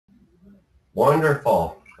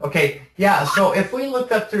Wonderful. Okay, yeah, so if we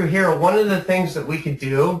look up through here, one of the things that we could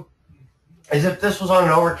do is if this was on an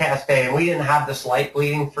overcast day and we didn't have this light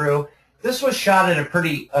bleeding through, this was shot at a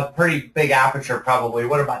pretty big aperture probably.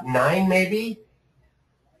 What, about 9 maybe?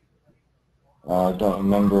 I don't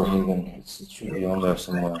remember even. It should be on there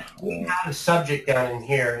somewhere. We had a subject down in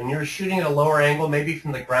here, and you're shooting at a lower angle, maybe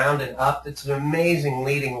from the ground and up. It's an amazing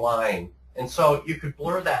leading line. And so you could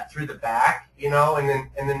blur that through the back, and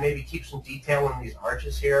then maybe keep some detail in these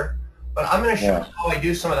arches here. But I'm going to show you how I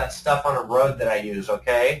do some of that stuff on a road that I use,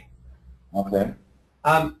 okay? Okay.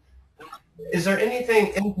 Um, is there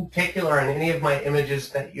anything in particular in any of my images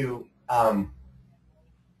that you, hold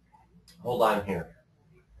on here,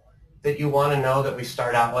 that you want to know that we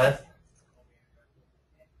start out with?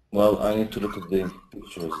 Well, I need to look at the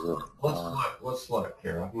pictures. Let's look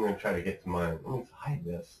here. I'm going to try to get to mine. Let me hide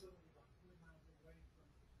this.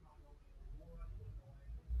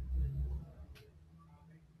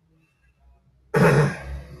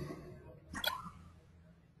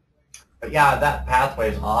 But yeah, that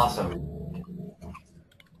pathway is awesome.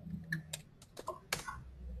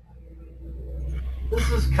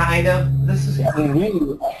 I mean,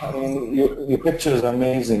 really, I mean, your picture is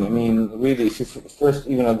amazing. I mean, really, if you first,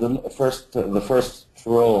 even at the first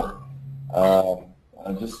row,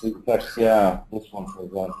 just the effects, yeah, this one, for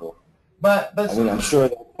example. But I mean, I'm sure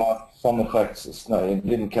that some effects, it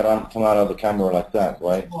didn't come out of the camera like that,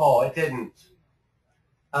 right? No, it didn't.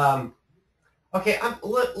 Okay,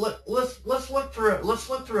 let's look through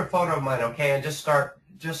a photo of mine, okay, and just start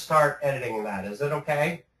editing that. Is it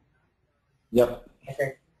okay? Yep.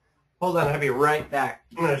 Okay. Hold on, I'll be right back.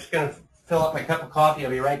 I'm just going to fill up my cup of coffee.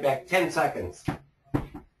 I'll be right back. 10 seconds.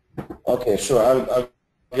 Okay, sure. I'll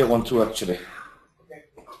get one too, actually. Okay.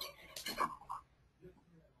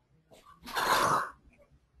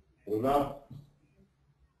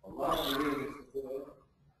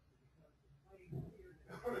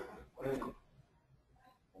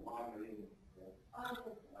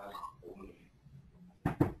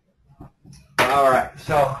 All right,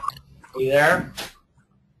 so are you there?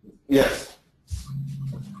 Yes.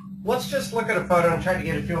 Let's just look at a photo and try to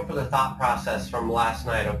get a feel for the thought process from last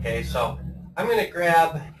night, okay? So I'm going to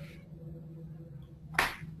grab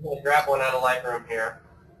one out of Lightroom here.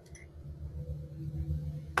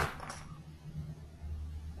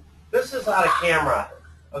 This is out of camera,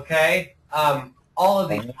 okay? All of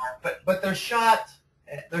these are, but they're shot.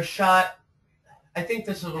 I think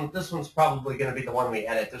this one's probably going to be the one we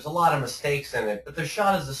edit. There's a lot of mistakes in it, but they're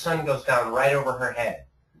shot as the sun goes down right over her head.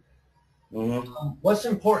 Mm-hmm. What's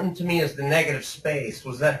important to me is the negative space,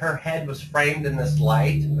 was that her head was framed in this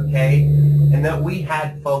light, okay, and that we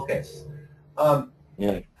had focus.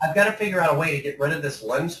 Yeah. I've got to figure out a way to get rid of this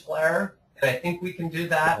lens flare, and I think we can do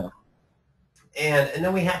that. Yeah. And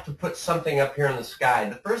then we have to put something up here in the sky.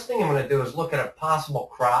 The first thing I'm going to do is look at a possible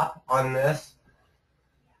crop on this.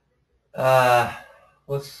 Let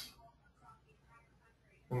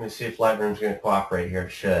me see if Lightroom's going to cooperate here.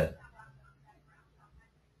 It should.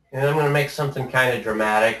 And I'm going to make something kind of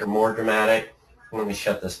dramatic or more dramatic. Let me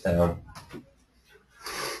shut this down.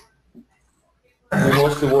 You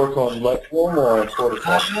mostly work on Lightroom or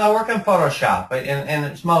Photoshop? I work on Photoshop, and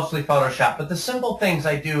it's mostly Photoshop. But the simple things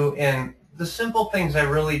I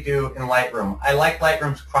really do in Lightroom. I like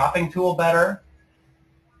Lightroom's cropping tool better.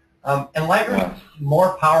 And Lightroom is a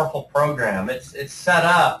more powerful program. It's set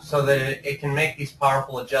up so that it can make these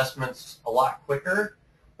powerful adjustments a lot quicker,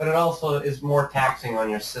 but it also is more taxing on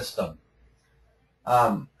your system.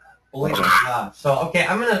 Believe it or not. So okay,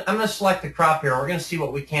 I'm gonna select the crop here. We're gonna see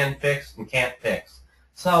what we can fix and can't fix.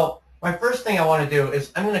 So my first thing I want to do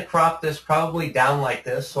is I'm gonna crop this probably down like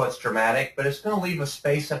this so it's dramatic, but it's gonna leave a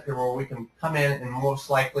space up here where we can come in and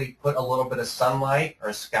most likely put a little bit of sunlight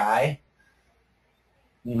or sky.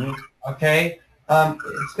 Mm-hmm. Okay.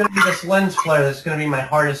 It's going to be this lens flare that's going to be my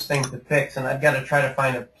hardest thing to fix, and I've got to try to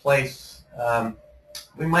find a place.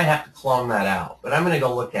 We might have to clone that out, but I'm going to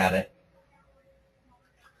go look at it.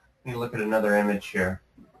 Let me look at another image here.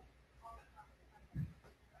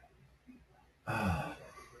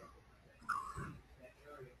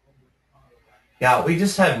 Yeah, we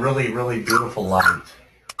just had really, really beautiful light.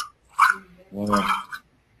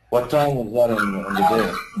 What time was that in the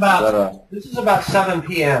day? This is about 7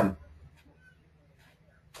 p.m.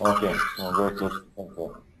 Okay, so very close to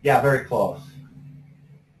sunset. Yeah, very close.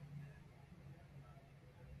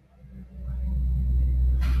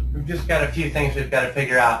 We've just got a few things we've got to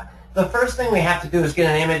figure out. The first thing we have to do is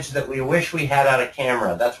get an image that we wish we had out of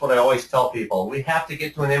camera. That's what I always tell people. We have to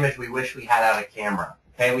get to an image we wish we had out of camera.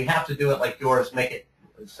 Okay, we have to do it like yours, make it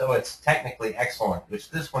so it's technically excellent, which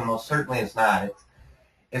this one most certainly is not.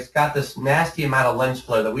 it's got this nasty amount of lens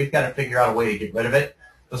flare that we've got to figure out a way to get rid of it.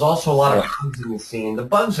 There's also a lot of bugs in the scene. The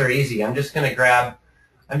bugs are easy. I'm just going to grab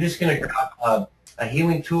a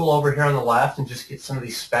healing tool over here on the left and just get some of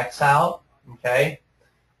these specks out. Okay.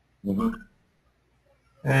 Mm-hmm.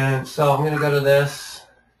 And so I'm going to go to this.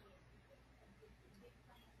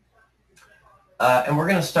 And we're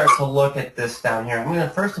going to start to look at this down here.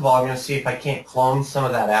 First of all, I'm going to see if I can't clone some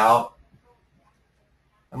of that out.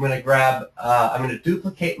 I'm going to grab, I'm going to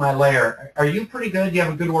duplicate my layer. Are you pretty good? Do you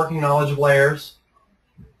have a good working knowledge of layers?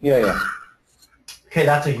 Yeah. Okay,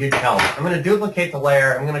 that's a huge help. I'm going to duplicate the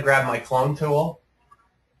layer. I'm going to grab my clone tool.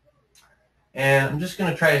 And I'm just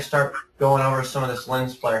going to try to start going over some of this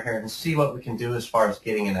lens flare here and see what we can do as far as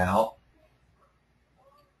getting it out.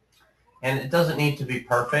 And it doesn't need to be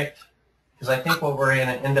perfect, because I think what we're going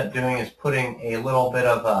to end up doing is putting a little bit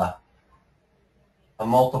of a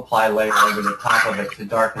multiply layer over the top of it to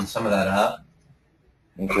darken some of that up.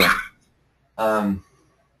 Okay.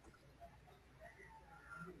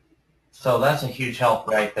 So that's a huge help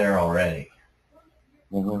right there already.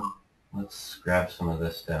 Mm-hmm. Let's grab some of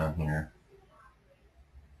this down here.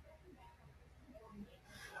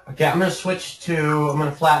 Okay, I'm going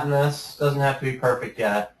to flatten this. Doesn't have to be perfect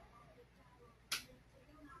yet.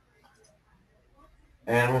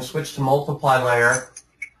 And I'm going to switch to multiply layer.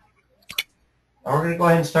 And we're going to go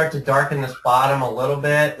ahead and start to darken this bottom a little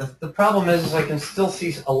bit. The problem is I can still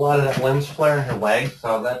see a lot of that lens flare in her leg,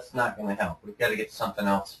 so that's not going to help. We've got to get something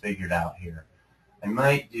else figured out here. I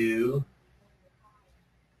might do...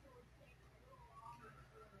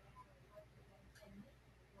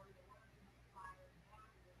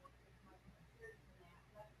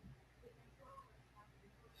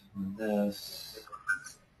 this.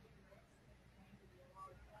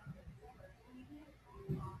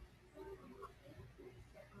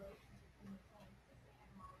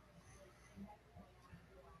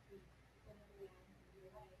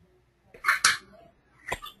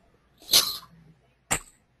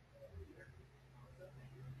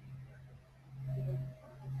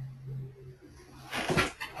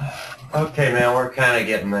 Okay, man, we're kind of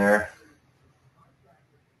getting there.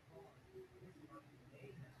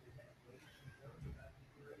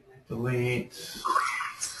 Delete.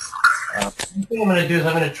 The thing I'm going to do is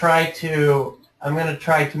I'm going to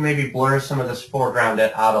try to maybe blur some of this foreground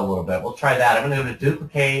out a little bit. We'll try that. I'm going to go to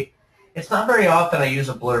duplicate. It's not very often I use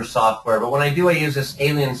a blur software, but when I do, I use this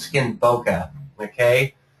alien skin bokeh.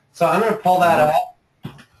 Okay, so I'm going to pull that up.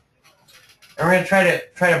 And we're going to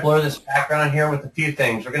try to blur this background here with a few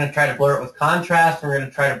things. We're going to try to blur it with contrast, and we're going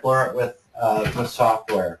to try to blur it with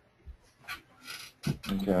software.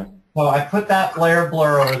 Okay. So I put that layer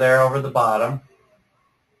blur over there over the bottom.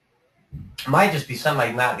 It might just be something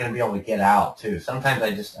I'm not going to be able to get out too.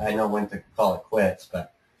 Sometimes I know when to call it quits,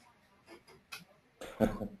 but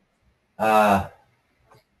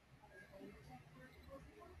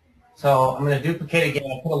so I'm going to duplicate again.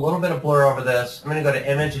 I'll put a little bit of blur over this. I'm going to go to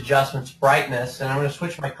Image Adjustments, Brightness, and I'm going to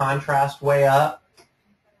switch my contrast way up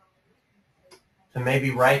to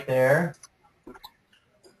maybe right there.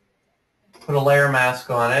 Put a layer mask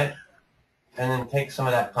on it, and then take some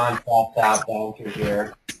of that contrast out down through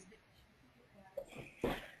here.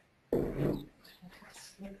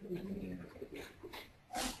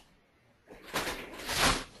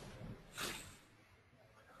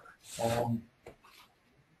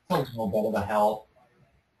 A little bit of a help.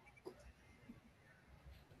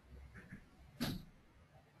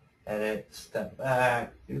 Edit, step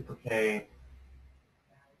back, duplicate.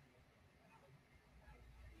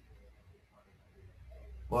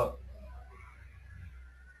 Whoop.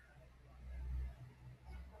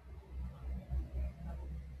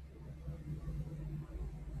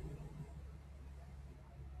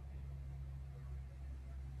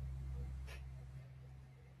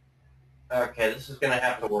 Okay, this is going to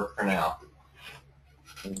have to work for now.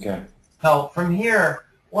 Okay. So from here,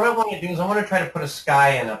 what I want to do is I want to try to put a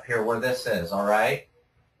sky in up here where this is, all right?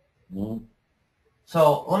 Mm-hmm.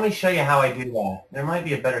 So let me show you how I do that. There might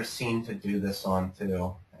be a better scene to do this on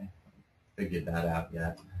too. I haven't figured that out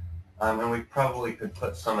yet. And we probably could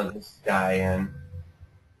put some of this sky in.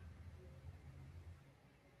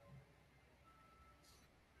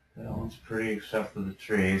 That one's pretty except for the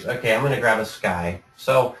trees. Okay, I'm going to grab a sky.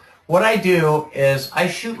 So what I do is I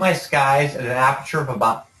shoot my skies at an aperture of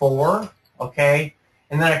about 4, okay?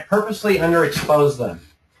 And then I purposely underexpose them.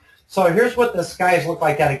 So here's what the skies look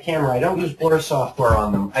like out of camera. I don't use blur software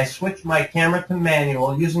on them. I switch my camera to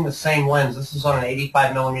manual using the same lens. This is on an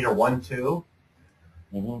 85mm 1.2.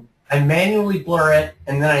 Mm-hmm. I manually blur it,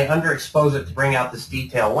 and then I underexpose it to bring out this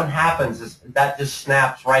detail. What happens is that just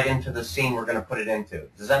snaps right into the scene we're going to put it into.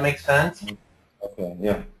 Does that make sense? Okay,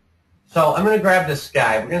 yeah. So I'm going to grab this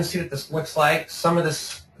sky. We're going to see what this looks like. Some of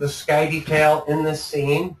the sky detail in this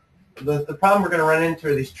scene. The problem we're going to run into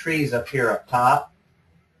are these trees up here up top.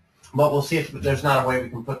 But we'll see if there's not a way we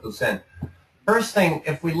can put those in. First thing,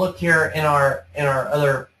 if we look here in our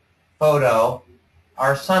other photo,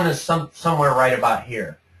 our sun is somewhere right about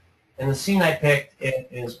here. And the scene I picked it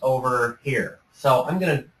is over here. So I'm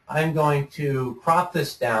going to crop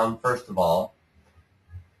this down first of all.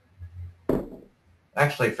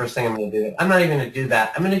 Actually, first thing I'm going to do, I'm not even going to do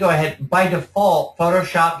that. I'm going to go ahead. By default,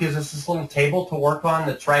 Photoshop gives us this little table to work on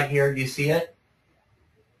that's right here. Do you see it?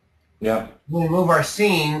 Yeah. When we move our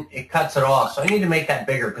scene, it cuts it off. So I need to make that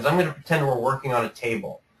bigger because I'm going to pretend we're working on a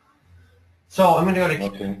table. So I'm going to go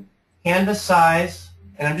to canvas size,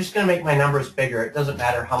 and I'm just going to make my numbers bigger. It doesn't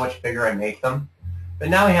matter how much bigger I make them. But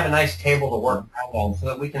now we have a nice table to work on so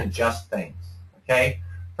that we can adjust things. Okay?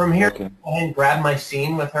 From here, go ahead and grab my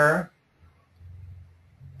scene with her.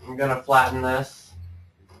 I'm going to flatten this.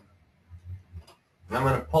 And I'm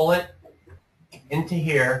going to pull it into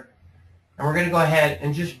here. And we're going to go ahead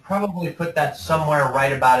and just probably put that somewhere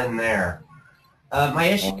right about in there. My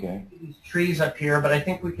issue is these trees up here, but I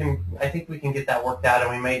think we can get that worked out, and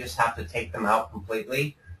we may just have to take them out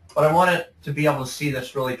completely. But I want it to be able to see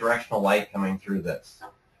this really directional light coming through this.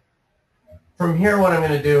 From here, what I'm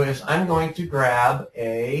going to do is I'm going to grab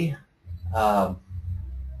a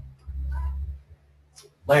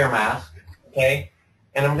layer mask, okay,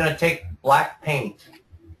 and I'm going to take black paint.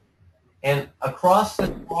 And across the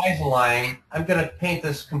horizon line, I'm going to paint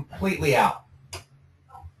this completely out.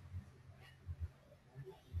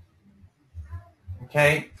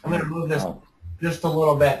 Okay, I'm going to move this just a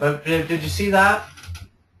little bit. But did you see that?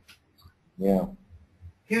 Yeah.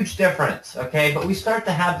 Huge difference, okay? But we start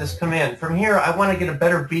to have this come in. From here, I want to get a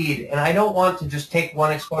better bead, and I don't want to just take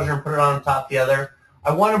one exposure and put it on top of the other.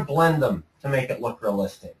 I want to blend them to make it look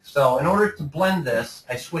realistic. So in order to blend this,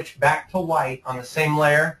 I switch back to white on the same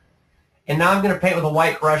layer. And now I'm going to paint with a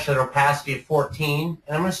white brush at an opacity of 14,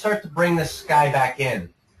 and I'm going to start to bring this sky back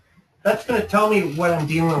in. That's going to tell me what I'm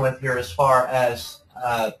dealing with here as far as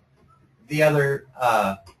the other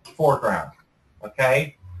foreground,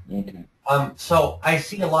 okay? Okay. So I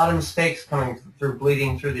see a lot of mistakes coming through,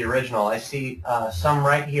 bleeding through the original. I see some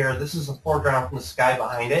right here. This is the foreground from the sky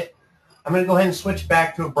behind it. I'm going to go ahead and switch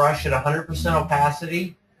back to a brush at 100%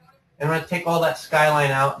 opacity. And I'm going to take all that skyline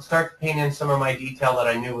out and start to paint in some of my detail that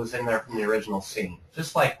I knew was in there from the original scene.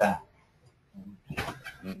 Just like that.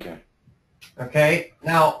 Okay. Okay.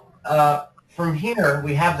 Now, from here,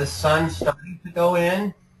 we have the sun starting to go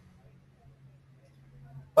in.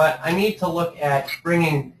 But I need to look at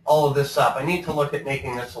bringing all of this up. I need to look at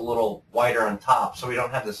making this a little wider on top so we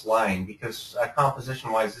don't have this line, because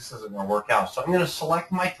composition-wise, this isn't going to work out. So I'm going to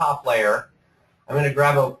select my top layer. I'm going to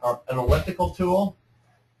grab an elliptical tool.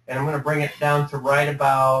 And I'm going to bring it down to right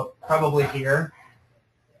about probably here.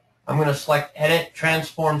 I'm going to select Edit,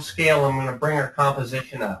 Transform, Scale, and I'm going to bring our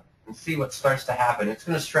composition up and see what starts to happen. It's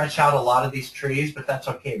going to stretch out a lot of these trees, but that's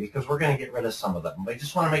okay because we're going to get rid of some of them. But I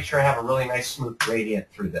just want to make sure I have a really nice smooth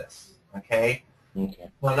gradient through this. Okay? Okay.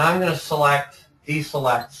 Well, now I'm going to select,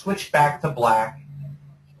 deselect, switch back to black,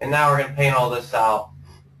 and now we're going to paint all this out.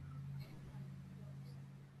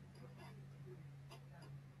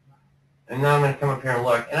 And now I'm going to come up here and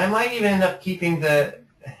look. And I might even end up keeping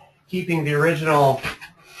the original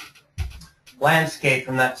landscape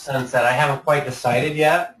from that sunset. I haven't quite decided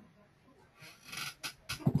yet.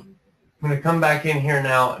 I'm going to come back in here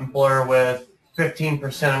now and blur with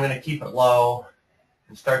 15%. I'm going to keep it low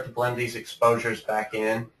and start to blend these exposures back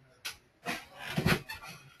in.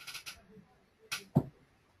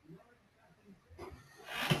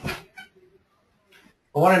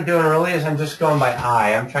 But what I'm doing really is I'm just going by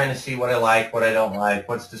eye. I'm trying to see what I like, what I don't like,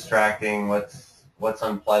 what's distracting, what's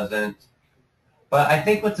unpleasant. But I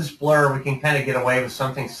think with this blur, we can kind of get away with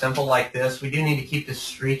something simple like this. We do need to keep this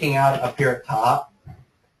streaking out up here at top.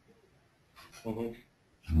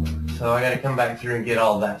 So I got to come back through and get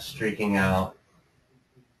all that streaking out.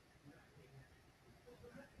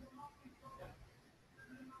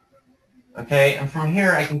 Okay, and from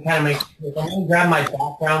here I can kind of make, I'm going to grab my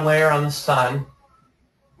background layer on the sun.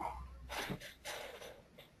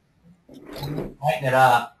 Brighten it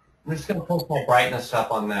up. I'm just going to push my brightness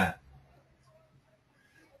up on that.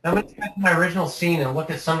 Now I'm going to go back to my original scene and look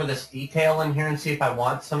at some of this detail in here and see if I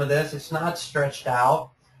want some of this. It's not stretched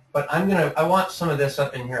out, but I want some of this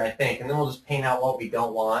up in here, I think, and then we'll just paint out what we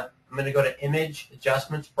don't want. I'm going to go to Image,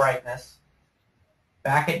 Adjustments, Brightness.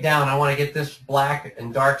 Back it down. I want to get this black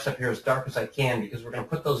and darks up here as dark as I can because we're going to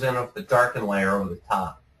put those in over the darken layer over the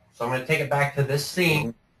top. So I'm going to take it back to this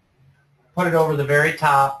scene, put it over the very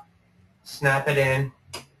top, snap it in,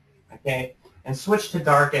 okay, and switch to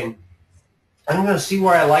darken. I'm going to see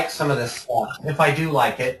where I like some of this stuff, if I do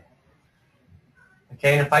like it.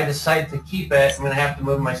 Okay, and if I decide to keep it, I'm going to have to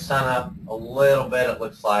move my sun up a little bit, it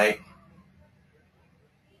looks like.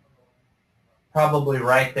 Probably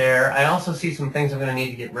right there. I also see some things I'm going to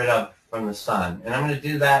need to get rid of from the sun. And I'm going to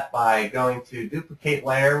do that by going to duplicate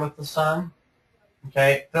layer with the sun.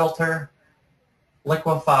 Okay, filter,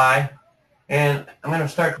 liquefy, and I'm going to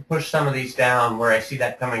start to push some of these down where I see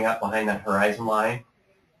that coming up behind that horizon line.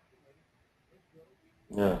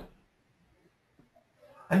 Yeah.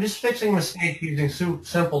 I'm just fixing mistakes using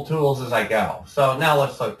simple tools as I go. So now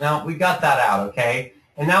let's look. Now we got that out, okay?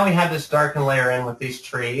 And now we have this darken layer in with these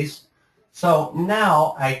trees. So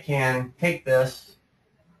now I can take this.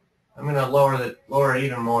 I'm going to lower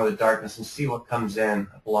even more the darkness and see what comes in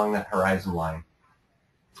along that horizon line.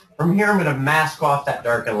 From here, I'm going to mask off that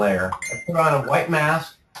darken layer. I put on a white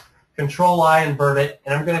mask, Control-I, invert it,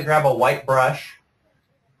 and I'm going to grab a white brush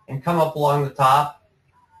and come up along the top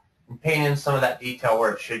and paint in some of that detail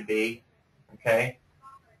where it should be, okay?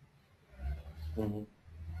 Mm-hmm.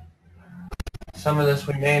 Some of this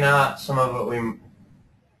we may not, some of it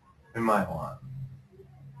we might want.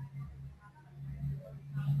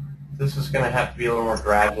 This is going to have to be a little more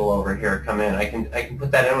gradual over here. Come in. I can put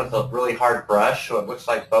that in with a really hard brush so it looks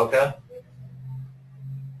like bokeh.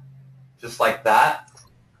 Just like that.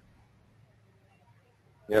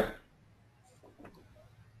 Yep.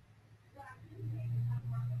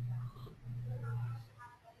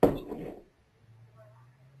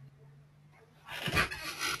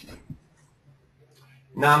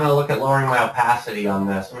 Now I'm going to look at lowering my opacity on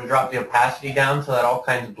this. I'm going to drop the opacity down so that all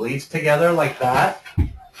kinds of bleeds together like that.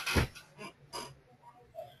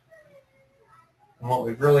 And what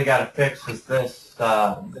we've really got to fix is this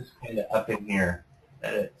this kind of up in here.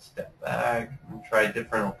 Edit, step back, and try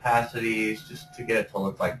different opacities just to get it to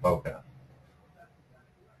look like bokeh.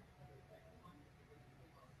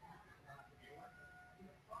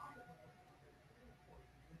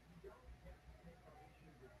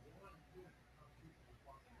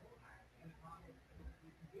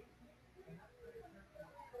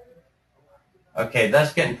 Okay,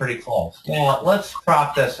 that's getting pretty close. Now let's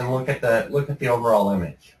crop this and look at the overall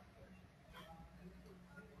image.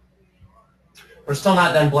 We're still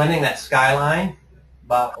not done blending that skyline,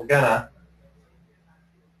 but we're gonna.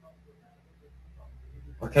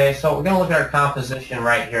 Okay, so we're gonna look at our composition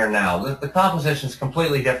right here now. The composition is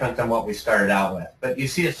completely different than what we started out with, but you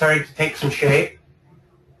see it starting to take some shape.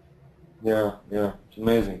 Yeah, yeah, it's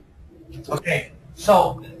amazing. Okay,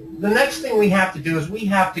 so the next thing we have to do is we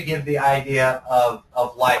have to give the idea of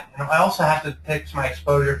light. And I also have to fix my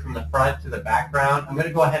exposure from the front to the background. I'm going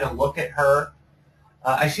to go ahead and look at her.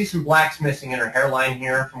 I see some blacks missing in her hairline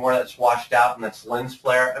here from where that's washed out, and that's lens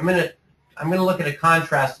flare. I'm going to look at a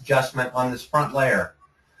contrast adjustment on this front layer.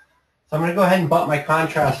 So I'm going to go ahead and bump my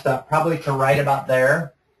contrast up probably to right about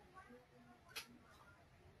there.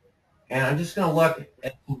 And I'm just going to look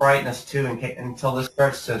at some brightness too until this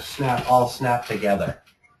starts to all snap together.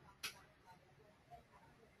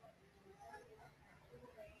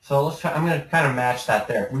 So let's try. I'm going to kind of match that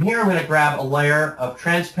there. From here, I'm going to grab a layer of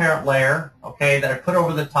transparent layer, okay, that I put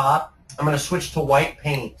over the top. I'm going to switch to white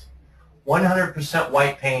paint, 100%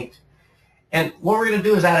 white paint. And what we're going to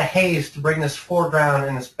do is add a haze to bring this foreground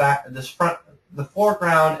and the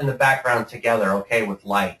foreground and the background together, okay, with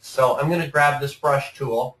light. So I'm going to grab this brush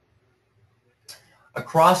tool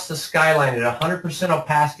across the skyline at 100%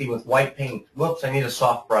 opacity with white paint. Whoops, I need a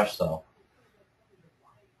soft brush though.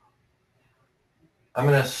 I'm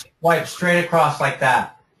going to swipe straight across like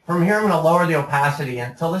that. From here, I'm going to lower the opacity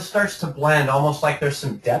until this starts to blend almost like there's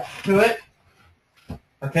some depth to it.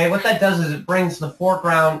 Okay, what that does is it brings the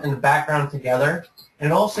foreground and the background together, and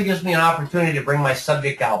it also gives me an opportunity to bring my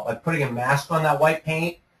subject out by putting a mask on that white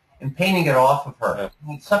paint and painting it off of her.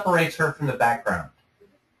 It separates her from the background.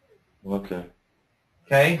 Okay.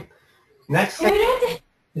 Okay? Next thing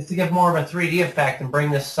is to give more of a 3D effect and bring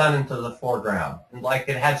this sun into the foreground. And like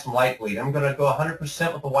it had some light bleed. I'm going to go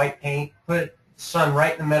 100% with the white paint, put the sun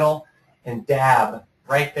right in the middle, and dab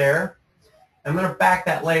right there. I'm going to back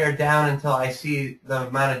that layer down until I see the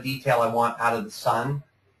amount of detail I want out of the sun.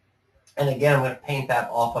 And again, I'm going to paint that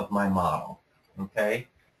off of my model. Okay?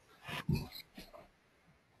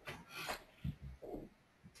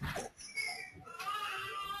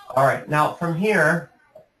 All right, now from here,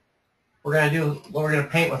 we're going to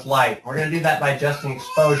paint with light. We're going to do that by adjusting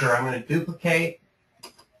exposure. I'm going to duplicate,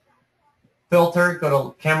 filter,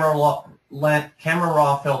 go to camera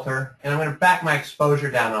raw filter, and I'm going to back my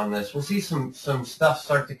exposure down on this. We'll see some stuff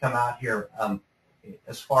start to come out here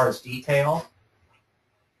as far as detail.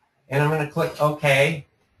 and I'm going to click OK.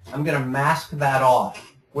 I'm going to mask that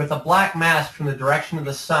off. With a black mask from the direction of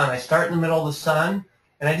the sun, I start in the middle of the sun,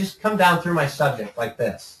 and I just come down through my subject like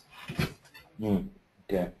this.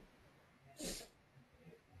 Okay.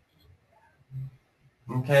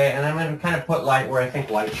 Okay, and I'm going to kind of put light where I think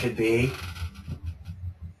light should be.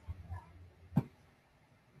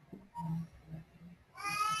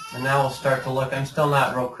 And now we'll start to look. I'm still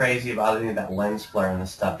not real crazy about any of that lens flare and the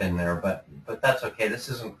stuff in there, but that's okay. This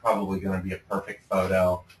isn't probably going to be a perfect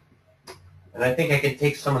photo. And I think I can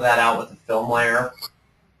take some of that out with the film layer.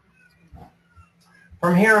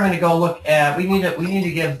 From here, I'm going to go look at. We need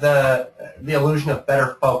to give the illusion of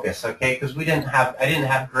better focus, okay? Because I didn't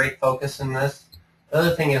have great focus in this. The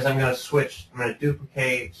other thing is I'm going to switch. I'm going to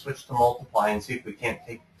duplicate, switch to multiply, and see if we can't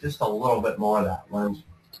take just a little bit more of that lens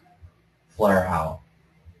flare out.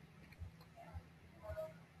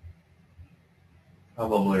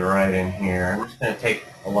 Probably right in here. I'm just going to take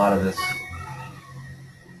a lot of this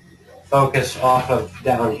focus off of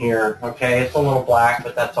down here. Okay, it's a little black,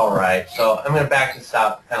 but that's all right. So I'm going to back this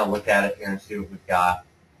out, kind of look at it here and see what we've got.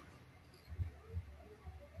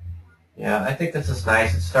 Yeah, I think this is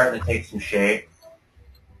nice. It's starting to take some shape.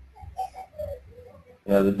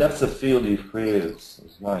 Yeah, the depth of field you've created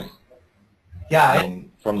is nice. Yeah,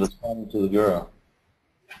 from the sun to the girl.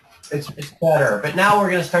 It's better. But now we're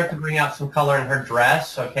going to start to bring out some color in her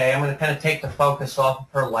dress. Okay, I'm going to kind of take the focus off of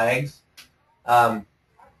her legs.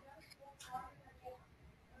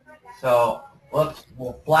 So we'll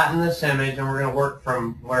flatten this image, and we're going to work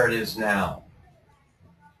from where it is now.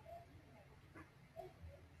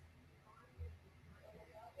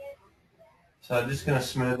 So I'm just going to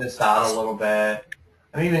smooth this out a little bit.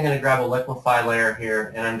 I'm even going to grab a liquify layer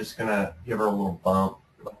here, and I'm just going to give her a little bump.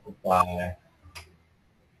 Liquify.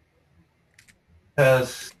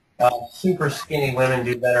 Because super skinny women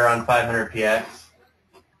do better on 500 px.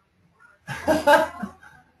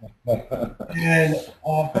 And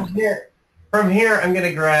from here, I'm going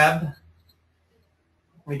to grab,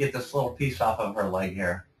 let me get this little piece off of her leg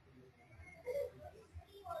here.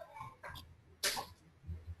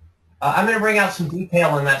 I'm going to bring out some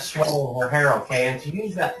detail in that swell of her hair, okay? And to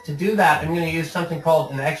do that, I'm going to use something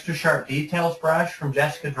called an extra sharp details brush from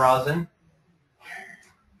Jessica Drazen.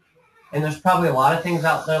 And there's probably a lot of things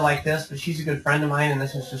out there like this, but she's a good friend of mine, and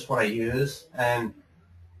this is just what I use. And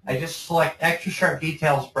I just select extra sharp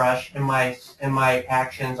details brush in my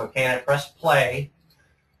actions, okay? And I press play,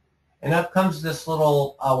 and up comes this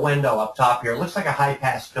little window up top here. It looks like a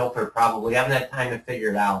high-pass filter probably. I haven't had time to figure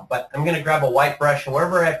it out. But I'm going to grab a white brush, and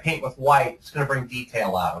wherever I paint with white, it's going to bring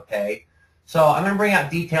detail out, okay? So I'm going to bring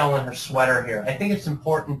out detail in her sweater here. I think it's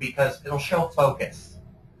important because it'll show focus.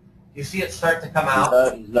 You see it start to come out?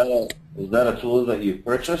 Is that a tool that you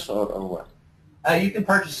purchased or what? You can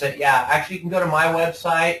purchase it, yeah. Actually, you can go to my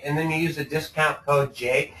website, and then you use the discount code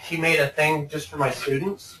Jake. She made a thing just for my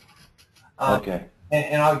students. Okay.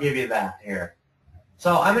 And I'll give you that here.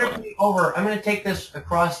 So I'm going to take this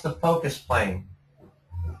across the focus plane.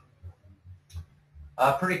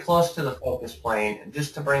 Pretty close to the focus plane,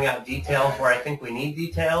 just to bring out details where I think we need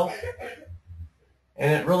details.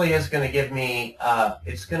 And it really is going to give me,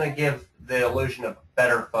 it's going to give the illusion of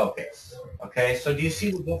better focus. Okay, so do you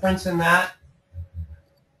see the difference in that?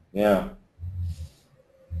 Yeah.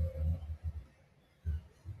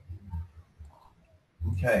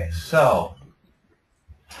 Okay, so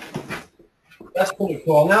that's pretty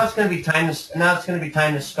cool. Now it's going to be time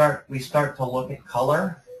to start. We start to look at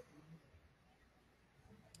color.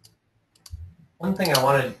 One thing I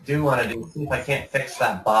want to do, see if I can't fix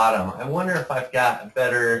that bottom. I wonder if I've got a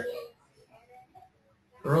better.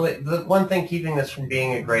 Really, the one thing keeping this from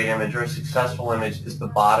being a great image or a successful image is the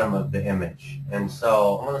bottom of the image. And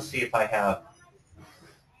so I'm going to see if I have.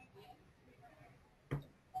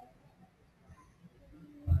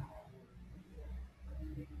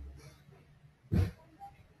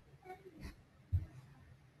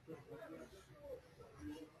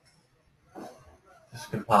 This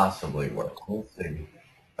could possibly work. Let's see if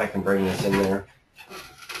I can bring this in there.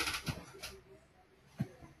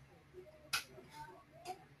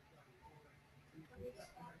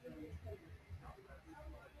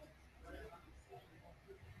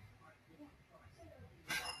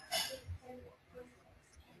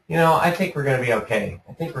 You know, I think we're going to be okay.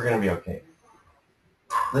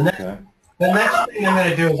 The next thing I'm going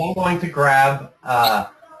to do is I'm going to grab, I'm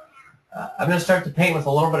going to start to paint with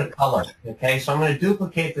a little bit of color. Okay, so I'm going to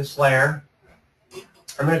duplicate this layer.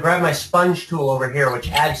 I'm going to grab my sponge tool over here,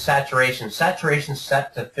 which adds saturation. Saturation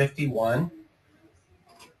set to 51.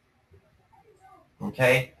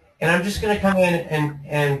 Okay, And I'm just going to come in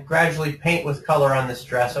and gradually paint with color on this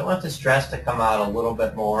dress. I want this dress to come out a little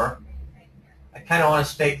bit more. I kind of want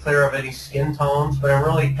to stay clear of any skin tones, but I'm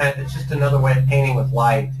really it's just another way of painting with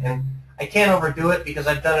light. And I can't overdo it because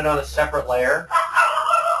I've done it on a separate layer.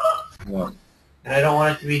 Yeah. And I don't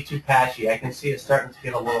want it to be too patchy. I can see it starting to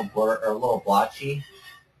get a little blur or a little blotchy.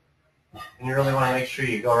 And you really want to make sure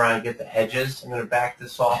you go around and get the edges. I'm going to back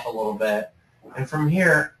this off a little bit. And from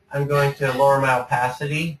here, I'm going to lower my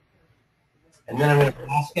opacity. And then I'm going to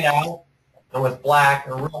mask it out. And with black,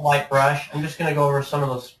 or a real light brush, I'm just going to go over some of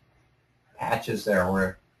those patches there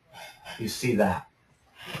where you see that.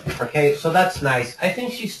 Okay, so that's nice. I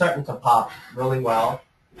think she's starting to pop really well.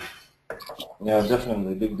 Yeah,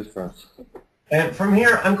 definitely, big difference. And from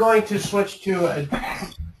here, I'm going to switch to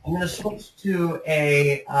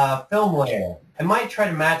a film layer. I might try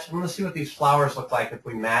to match. I'm going to see what these flowers look like if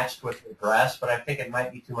we matched with the dress, but I think it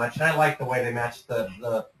might be too much. And I like the way they match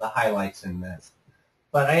the highlights in this.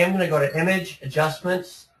 But I am going to go to Image,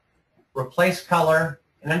 Adjustments, Replace Color,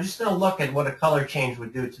 and I'm just going to look at what a color change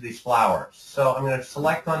would do to these flowers. So I'm going to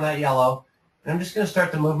select on that yellow, and I'm just going to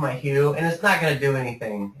start to move my hue, and it's not going to do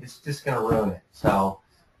anything. It's just going to ruin it. So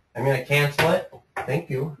I'm going to cancel it. Thank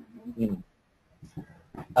you.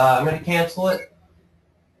 I'm going to cancel it,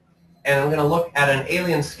 and I'm going to look at an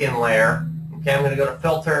alien skin layer. Okay, I'm going to go to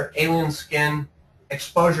Filter, Alien Skin,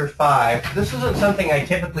 Exposure 5. This isn't something I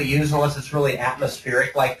typically use unless it's really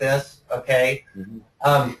atmospheric like this. Okay.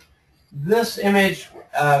 This image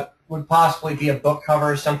would possibly be a book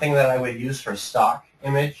cover, something that I would use for stock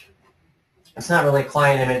image. It's not really a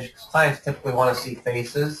client image because clients typically want to see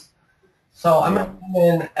faces. So I'm going to come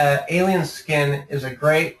in. Alien Skin is a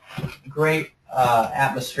great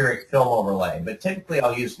atmospheric film overlay, but typically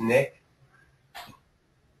I'll use Nick.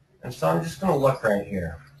 And so I'm just going to look right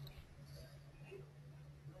here.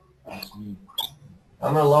 I'm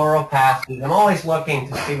going to lower opacity. I'm always looking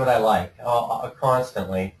to see what I like,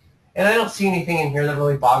 constantly. And I don't see anything in here that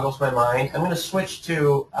really boggles my mind. I'm going to switch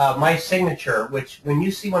to my signature, which when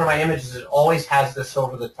you see one of my images, it always has this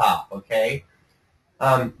over the top, okay?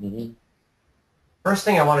 First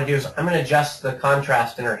thing I want to do is I'm going to adjust the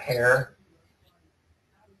contrast in her hair,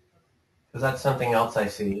 because that's something else I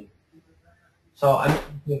see. So I'm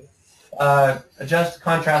going to adjust the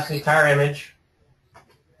contrast of the entire image.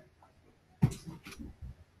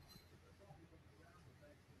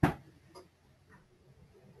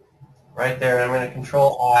 Right there, I'm going to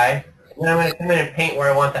Control I. And then I'm going to come in and paint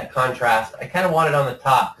where I want that contrast. I kind of want it on the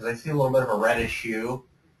top because I see a little bit of a reddish hue.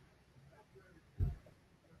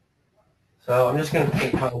 So I'm just going to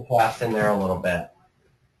paint contrast in there a little bit.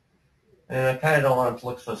 And I kind of don't want it to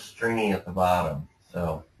look so stringy at the bottom.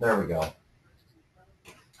 So there we go.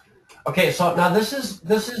 Okay, so now this is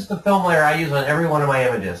the film layer I use on every one of my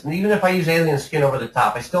images. And even if I use alien skin over the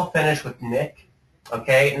top, I still finish with Nick.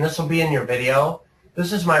 Okay, and this will be in your video.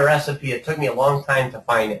 This is my recipe. It took me a long time to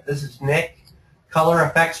find it. This is Nick Color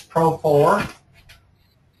Effects Pro 4.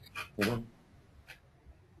 And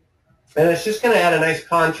it's just going to add a nice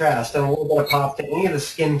contrast and a little bit of pop to any of the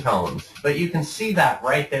skin tones. But you can see that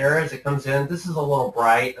right there as it comes in. This is a little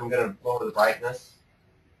bright. I'm going to lower the brightness.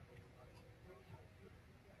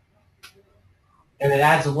 And it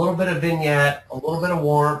adds a little bit of vignette, a little bit of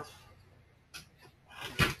warmth.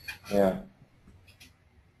 Yeah.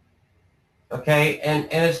 Okay, and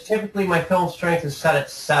it's typically my film strength is set at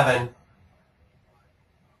 7.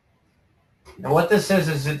 And what this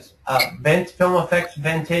is it's Film Effects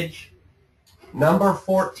Vintage, number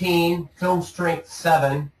 14, film strength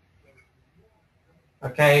 7.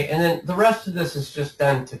 Okay, and then the rest of this is just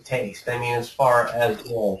done to taste. I mean, as far as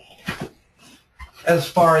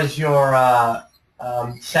your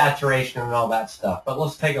saturation and all that stuff. But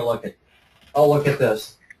let's take a look at. I'll look at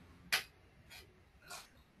this.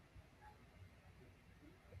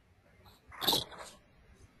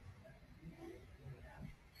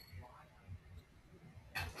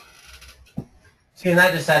 See, and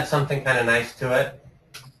that just adds something kind of nice to it.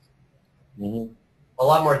 A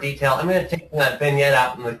lot more detail. I'm going to take that vignette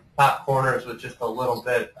out in the top corners with just a little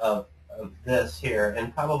bit of this here,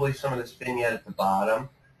 and probably some of this vignette at the bottom.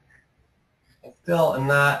 I still am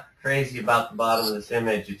not crazy about the bottom of this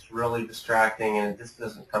image. It's really distracting, and it just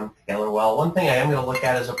doesn't come together well. One thing I am going to look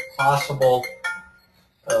at is a possible...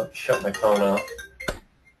 shut my phone off.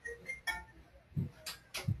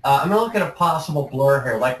 I'm going to look at a possible blur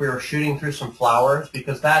here, like we were shooting through some flowers,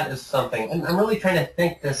 because that is something. And I'm really trying to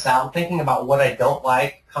think this out, thinking about what I don't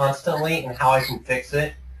like constantly and how I can fix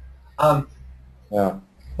it. Yeah.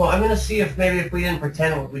 Well, I'm going to see if maybe if we didn't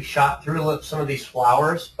pretend we shot through some of these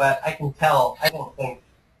flowers, but I can tell, I don't think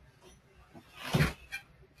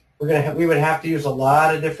we would have to use a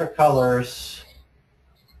lot of different colors.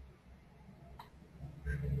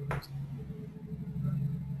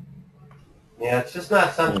 Yeah, it's just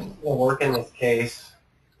not something that will work in this case.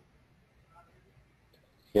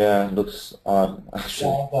 Yeah, it looks odd,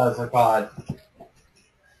 actually. Yeah, it does look odd.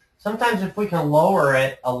 Sometimes if we can lower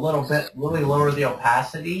it a little bit, really lower the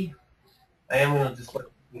opacity, I am going to just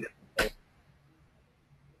look.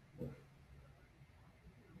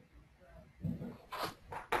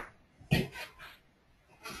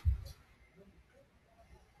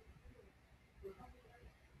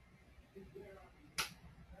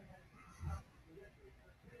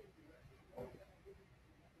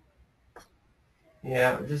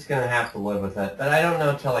 Yeah, we're just going to have to live with it. But I don't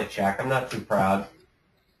know until I check. I'm not too proud.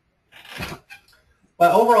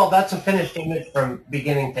 But overall, that's a finished image from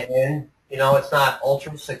beginning to end. You know, it's not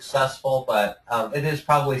ultra successful, but it is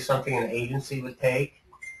probably something an agency would take.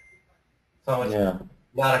 So it's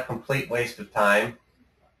not a complete waste of time.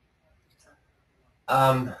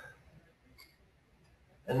 And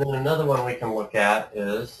then another one we can look at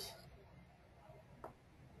is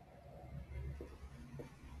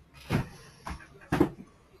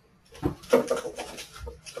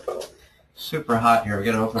super hot here.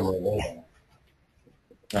 Get over my window.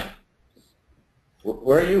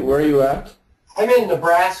 Where are you at? I'm in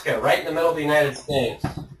Nebraska, right in the middle of the United States.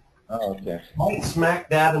 Oh, okay. Right smack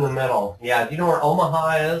dab in the middle. Yeah, do you know where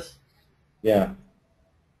Omaha is? Yeah.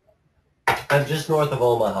 I'm just north of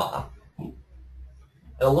Omaha. In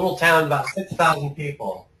a little town, about 6,000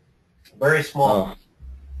 people. Very small.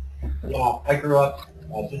 Oh. Yeah, I grew up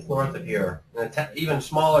just north of here. In an even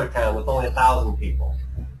smaller town with only 1,000 people.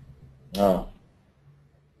 Oh.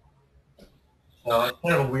 So it's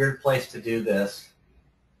kind of a weird place to do this.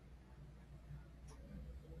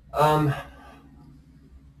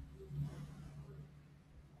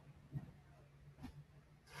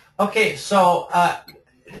 Okay, so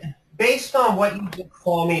based on what you just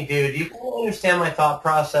saw me do you kind of understand my thought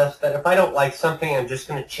process that if I don't like something, I'm just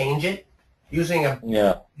going to change it using a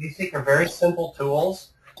basic or very simple tools?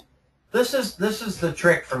 This is the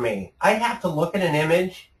trick for me. I have to look at an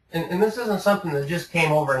image, and this isn't something that just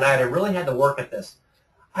came overnight. I really had to work at this.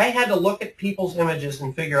 I had to look at people's images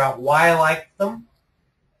and figure out why I liked them,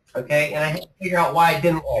 okay, and I had to figure out why I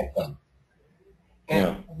didn't like them.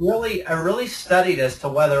 And I really studied as to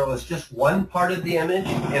whether it was just one part of the image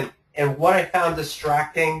and what I found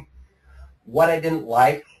distracting, what I didn't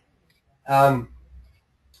like, and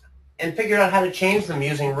figured out how to change them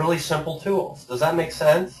using really simple tools. Does that make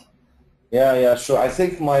sense? Yeah, sure. I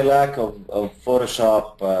think my lack of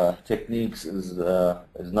Photoshop techniques is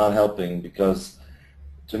not helping, because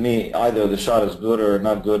to me, either the shot is good or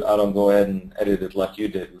not good. I don't go ahead and edit it like you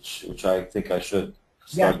did, which I think I should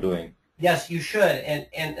start doing. Yes, you should,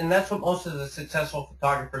 and that's what most of the successful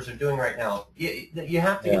photographers are doing right now. You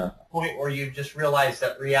have to get to the point where you just realize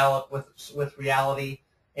that with reality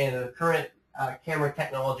and the current camera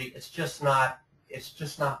technology, it's just not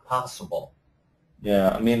possible.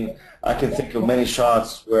 Yeah, I mean, I can think of many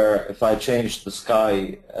shots where if I changed the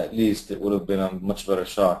sky, at least it would have been a much better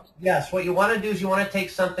shot. Yes, what you want to do is you want to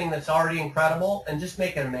take something that's already incredible and just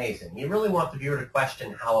make it amazing. You really want the viewer to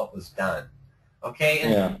question how it was done. Okay,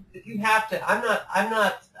 and if you have to,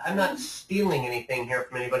 I'm not stealing anything here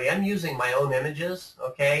from anybody. I'm using my own images,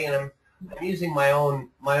 okay, and I'm using my own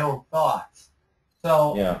thoughts.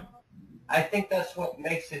 So I think that's what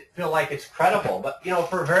makes it feel like it's credible. But you know,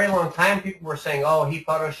 for a very long time, people were saying, "Oh, he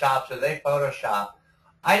photoshops," or "They Photoshop."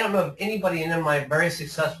 I don't know of anybody in my very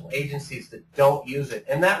successful agencies that don't use it,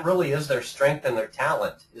 and that really is their strength and their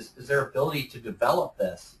talent is their ability to develop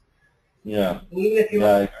this. Yeah. And even if you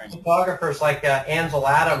look at photographers like Ansel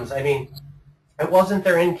Adams, I mean, it wasn't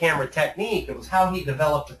their in-camera technique. It was how he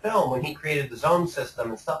developed the film when he created the zone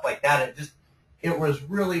system and stuff like that. It was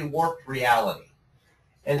really warped reality.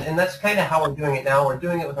 And that's kind of how we're doing it now. We're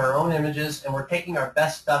doing it with our own images, and we're taking our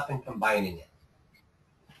best stuff and combining it.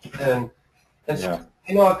 And so,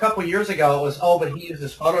 you know, a couple years ago it was, oh, but he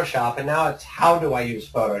uses Photoshop, and now it's, how do I use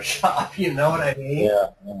Photoshop? You know what I mean?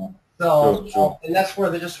 Yeah. So, True. And that's where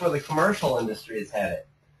the commercial industry is headed.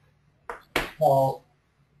 Well,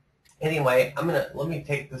 anyway, let me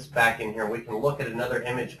take this back in here. We can look at another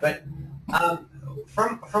image. But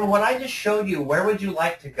from what I just showed you, where would you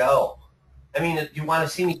like to go? I mean, do you want to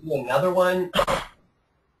see me do another one?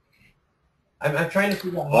 I'm trying to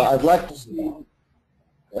figure out. Well, I'd like to see,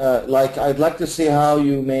 I'd like to see how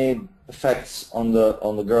you made effects on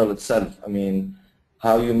the girl itself. I mean,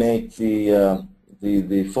 how you make the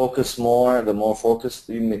focus more, the more focused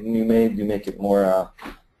you make it more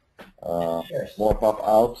more pop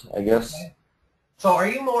out, I guess. Okay. So are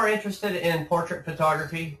you more interested in portrait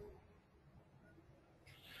photography?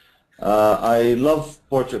 I love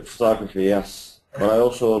portrait photography, yes, but I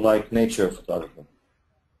also like nature photography.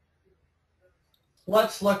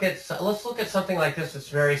 Let's look at something like this. It's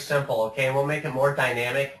very simple, okay? And we'll make it more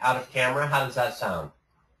dynamic out of camera. How does that sound?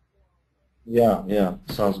 Yeah, yeah,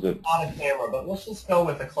 sounds good. Out of camera, but let's just go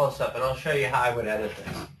with a close-up, and I'll show you how I would edit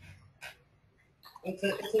this. It's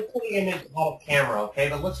a pretty image out of camera, okay?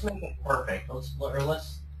 But let's make it perfect. Let's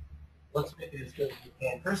make it as good as we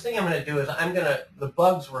can. First thing I'm going to do is the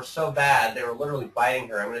bugs were so bad, they were literally biting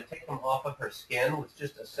her. I'm going to take them off of her skin with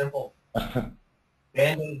just a simple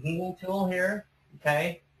Band-Aid healing tool here,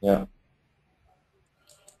 okay? Yeah.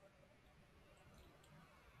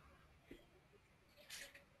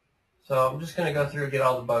 So I'm just going to go through and get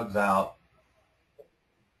all the bugs out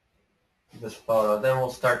of this photo. Then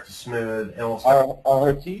we'll start to smooth, and we'll start. Are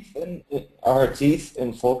her teeth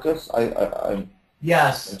in focus? I'm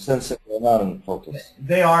Yes, sensing they're not in focus.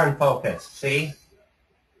 they are in focus, see?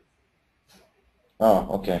 Oh,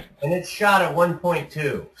 okay. And it's shot at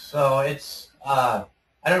 1.2, so it's, I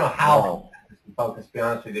don't know how it's in focus, to be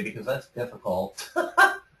honest with you, because that's difficult.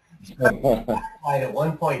 At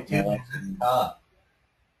 1.2, it's tough.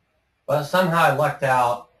 But somehow I lucked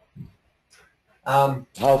out. How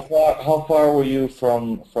far were you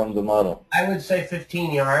from the model? I would say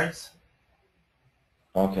 15 yards.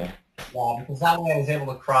 Okay. Yeah, because that way I was able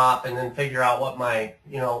to crop and then figure out what my.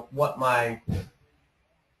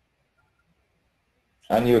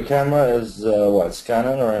 And your camera is what? It's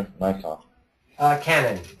Canon or Nikon?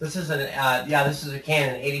 Canon. This is this is a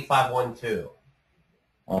Canon 8512.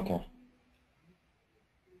 Okay.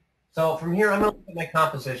 So from here, I'm going to look at my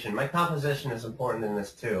composition. My composition is important in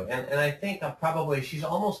this too. And I think she's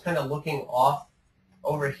almost kind of looking off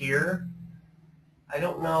over here. I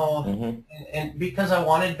don't know. Mm-hmm. And because I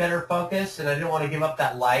wanted better focus and I didn't want to give up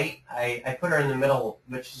that light, I put her in the middle,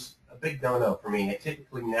 which is a big no-no for me. I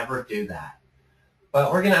typically never do that. But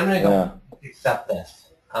I'm going to go accept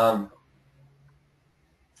this.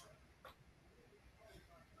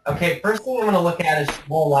 Okay, first thing I'm going to look at is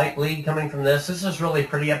more light bleed coming from this. This is really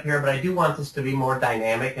pretty up here, but I do want this to be more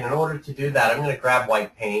dynamic. And in order to do that, I'm going to grab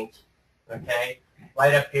white paint, okay,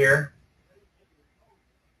 right up here.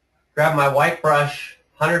 Grab my white brush,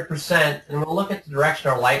 100%, and we'll look at the direction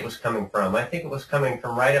our light was coming from. I think it was coming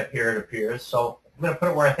from right up here, it appears. So I'm going to put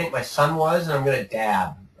it where I think my sun was, and I'm going to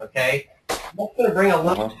dab, okay? That's going to bring a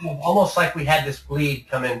little bit of, almost like we had this bleed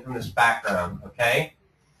come in from this background, okay?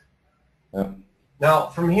 Yeah. Now,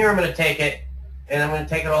 from here, I'm going to take it, and I'm going to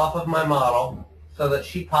take it off of my model so that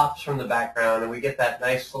she pops from the background, and we get that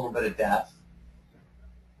nice little bit of depth.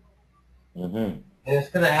 Mm-hmm. And it's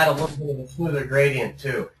going to add a little bit of a smoother gradient,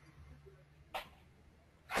 too.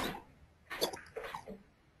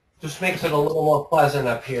 Just makes it a little more pleasant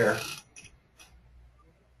up here.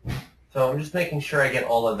 So I'm just making sure I get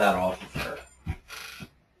all of that off of her.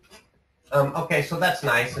 Okay, so that's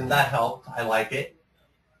nice, and that helped. I like it.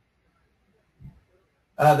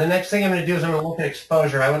 The next thing I'm going to do is I'm going to look at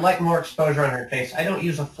exposure. I would like more exposure on her face. I don't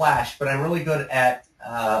use a flash, but I'm really good at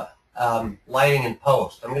lighting in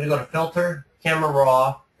post. I'm going to go to Filter, Camera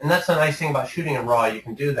Raw, and that's the nice thing about shooting in RAW. You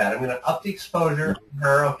can do that. I'm going to up the exposure on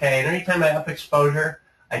her, okay, and anytime I up exposure,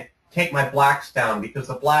 I take my blacks down because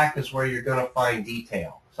the black is where you're going to find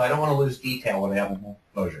detail. So I don't want to lose detail when I up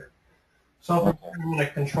exposure. So I'm going to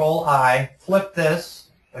Control-I, flip this,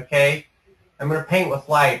 okay. I'm going to paint with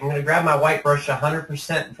light. I'm going to grab my white brush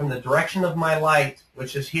 100% from the direction of my light,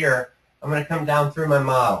 which is here. I'm going to come down through my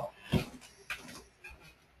model.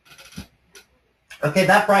 Okay,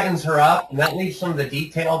 that brightens her up, and that leaves some of the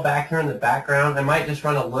detail back here in the background. I might just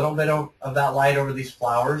run a little bit of that light over these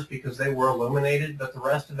flowers because they were illuminated, but the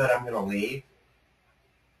rest of it I'm going to leave.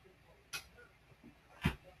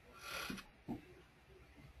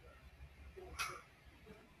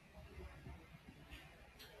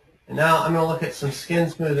 And now I'm going to look at some skin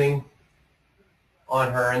smoothing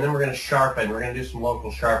on her, and then we're going to sharpen. We're going to do some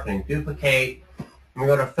local sharpening. Duplicate. I'm going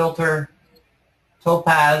to go to Filter,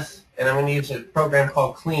 Topaz, and I'm going to use a program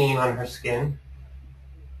called Clean on her skin.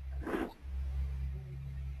 I'm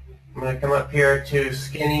going to come up here to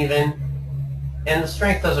Skin Even. And the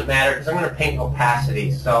strength doesn't matter because I'm going to paint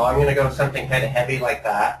opacity. So I'm going to go something kind of heavy like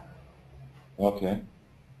that. Okay.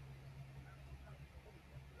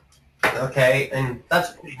 Okay, and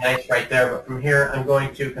that's pretty nice right there, but from here I'm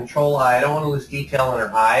going to Control-I. I don't want to lose detail in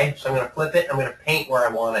her eye, so I'm going to flip it. I'm going to paint where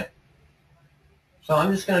I want it. So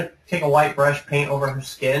I'm just going to take a white brush, paint over her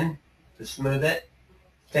skin to smooth it,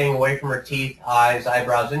 staying away from her teeth, eyes,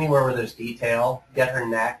 eyebrows, anywhere where there's detail. Get her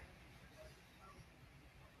neck.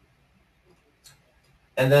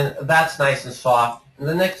 And then that's nice and soft.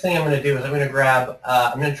 the next thing I'm going to do is I'm going to grab,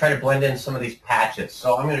 I'm going to try to blend in some of these patches.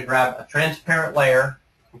 So I'm going to grab a transparent layer,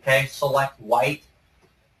 okay, select white.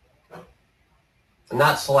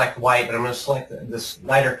 Not select white, but I'm going to select this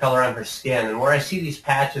lighter color on her skin. And where I see these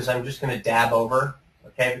patches, I'm just going to dab over,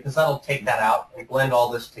 okay, because that'll take that out and blend all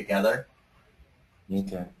this together.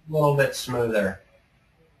 Okay. A little bit smoother.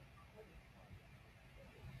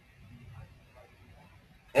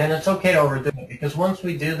 And it's okay to overdo it, because once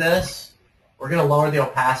we do this, we're going to lower the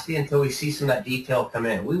opacity until we see some of that detail come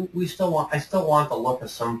in. I still want the look of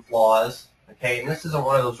some flaws, okay, and this isn't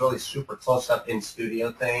one of those really super close-up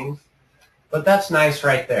in-studio things. But that's nice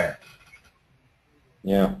right there.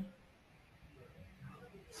 Yeah.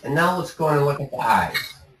 And now let's go in and look at the eyes.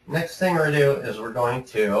 Next thing we're going to do is we're going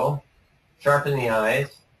to sharpen the eyes.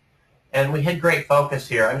 And we had great focus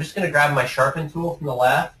here. I'm just going to grab my sharpen tool from the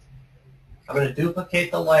left. I'm going to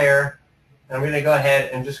duplicate the layer. And I'm going to go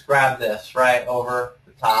ahead and just grab this right over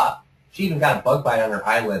the top. She even got a bug bite on her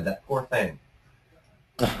eyelid, that poor thing.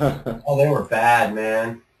 Oh, they were bad,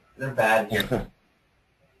 man. They're bad here.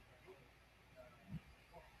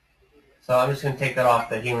 So I'm just going to take that off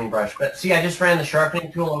the healing brush. But see, I just ran the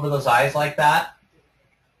sharpening tool over those eyes like that.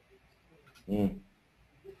 Big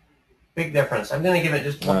difference. I'm going to give it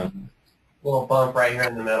just one little bump right here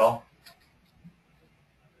in the middle.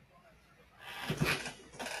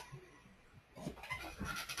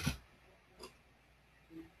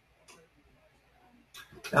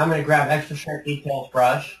 Now I'm going to grab extra sharp details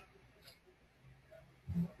brush.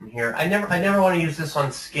 Here. I never want to use this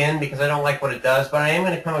on skin because I don't like what it does, but I am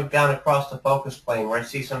going to come down across the focus plane where I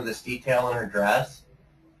see some of this detail in her dress.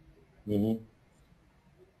 Okay,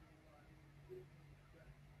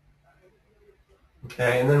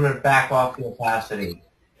 and then I'm going to back off the opacity.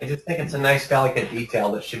 I just think it's a nice, delicate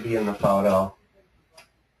detail that should be in the photo.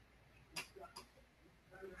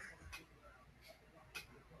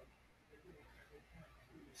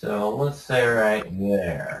 So let's say right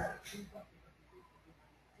there.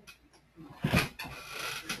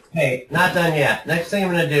 Okay, not done yet. Next thing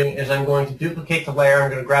I'm going to do is I'm going to duplicate the layer. I'm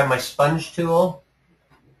going to grab my sponge tool.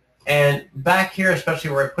 And back here, especially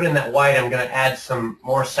where I put in that white, I'm going to add some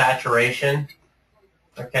more saturation.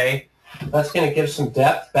 Okay, that's going to give some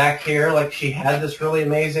depth back here, like she had this really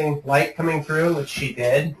amazing light coming through, which she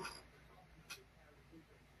did.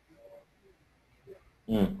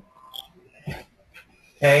 Okay,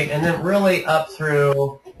 and then really up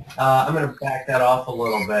through, I'm going to back that off a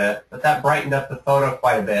little bit, but that brightened up the photo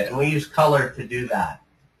quite a bit, and we use color to do that.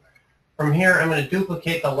 From here, I'm going to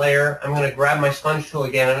duplicate the layer. I'm going to grab my sponge tool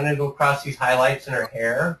again. I'm going to go across these highlights in her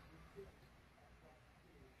hair.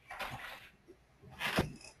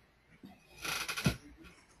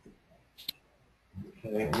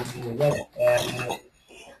 Okay,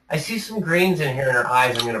 I see some greens in here in her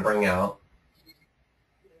eyes I'm going to bring out.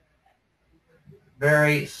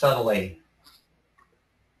 Very subtly.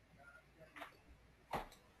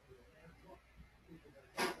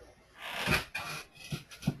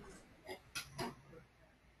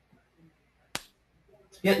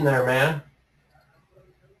 It's getting there, man.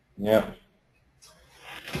 Yeah.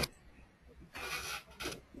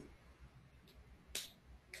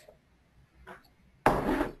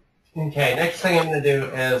 Okay, next thing I'm going to do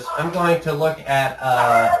is I'm going to look at,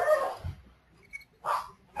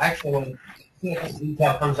 actually, when see if the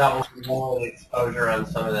detail comes out with more of the exposure on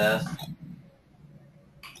some of this.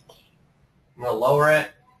 I'm going to lower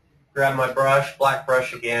it, grab my brush, black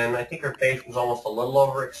brush again. I think her face was almost a little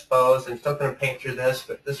overexposed. I'm still going to paint through this,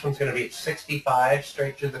 but this one's going to be at 65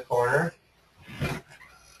 straight through the corner.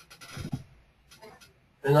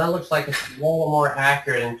 And that looks like it's a little more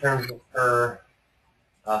accurate in terms of her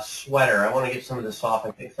sweater. I want to get some of this off.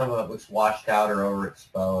 I think some of it looks washed out or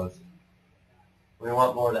overexposed. We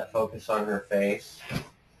want more of that focus on her face.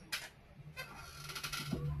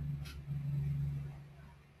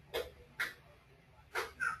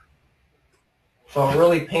 So I'm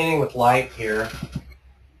really painting with light here.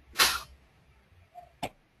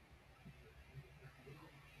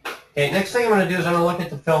 Okay, next thing I'm going to do is I'm going to look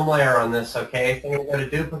at the film layer on this, okay? So I'm going to go to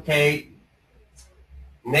Duplicate,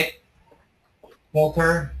 Nick,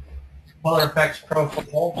 Filter, Color Effects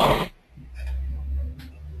Profile.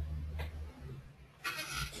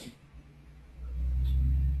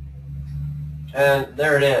 And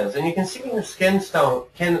there it is. And you can see when your skin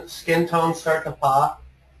tones start to pop.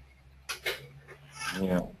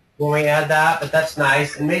 Yeah. When we add that, but that's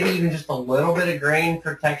nice. And maybe even just a little bit of green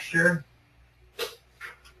for texture.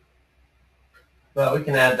 But we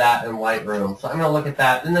can add that in Lightroom. So I'm going to look at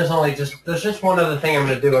that. Then there's just one other thing I'm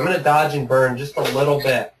going to do. I'm going to dodge and burn just a little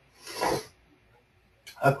bit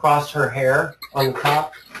across her hair on the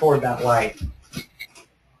top toward that light.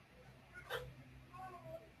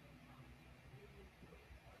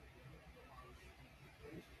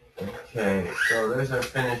 Okay, so there's our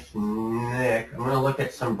finished Nick. I'm going to look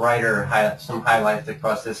at some brighter, some highlights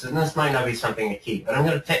across this, and this might not be something to keep, but I'm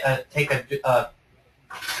going to take a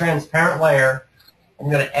transparent layer.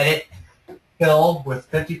 I'm going to edit fill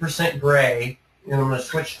with 50% gray, and I'm going to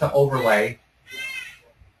switch to overlay.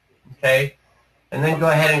 Okay, and then go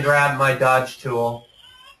ahead and grab my dodge tool.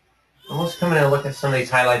 And let's come in and look at some of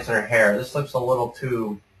these highlights in her hair. This looks a little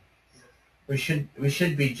too. We should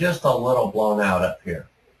be just a little blown out up here.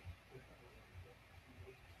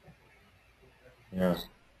 Yeah.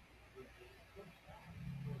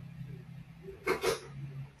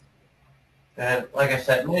 And like I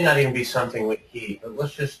said, it may not even be something we keep, but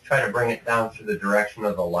let's just try to bring it down through the direction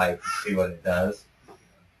of the light and see what it does.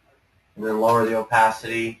 And then lower the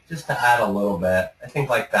opacity just to add a little bit. I think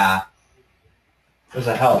like that does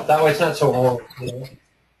a help. That way it's not so warm.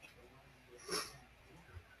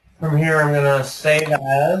 From here I'm going to save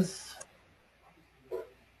as.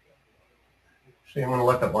 Actually, I'm going to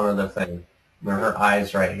look at one other thing. There are her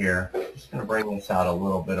eyes right here. Just going to bring this out a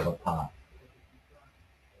little bit of a pop.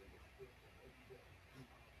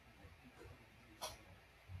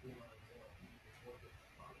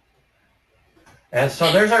 And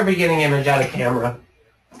so there's our beginning image out of camera.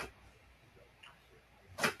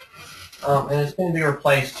 And it's going to be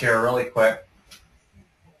replaced here really quick.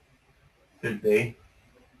 Should be.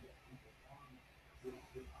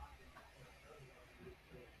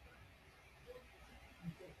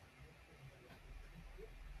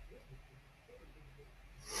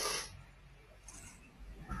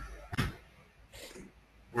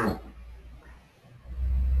 I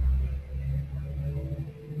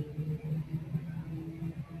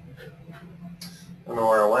don't know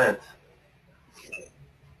where it went.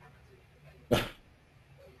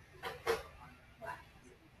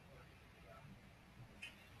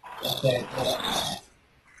 Okay.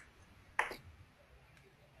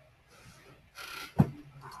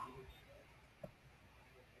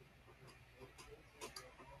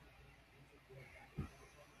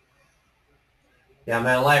 Yeah,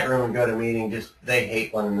 man, Lightroom and GoToMeeting they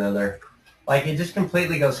hate one another. Like, it just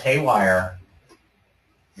completely goes haywire.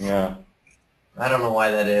 Yeah. I don't know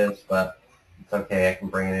why that is, but it's okay. I can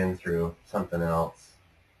bring it in through something else.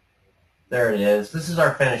 There it is. This is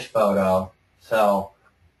our finished photo. So,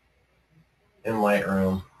 in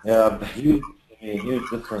Lightroom. Yeah, huge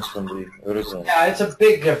difference from the original. Yeah, it's a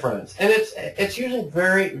big difference, and it's using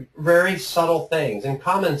very, very subtle things and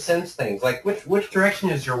common sense things, like which direction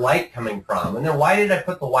is your light coming from, and then why did I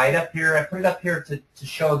put the white up here? I put it up here to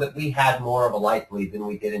show that we had more of a light bleed than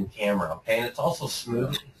we did in camera, okay, and it's also smoother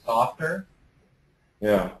and softer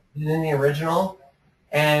Yeah. than in the original,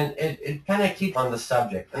 and it kind of keeps on the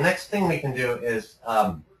subject. The next thing we can do is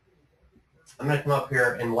I'm going to come up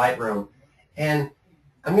here in Lightroom, and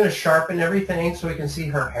I'm going to sharpen everything so we can see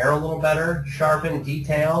her hair a little better, sharpen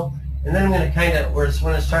detail, and then I'm going to kind of, when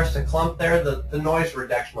it starts to clump there, the noise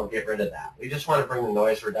reduction will get rid of that. We just want to bring the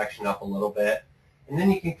noise reduction up a little bit. And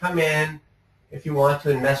then you can come in, if you want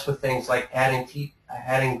to, and mess with things like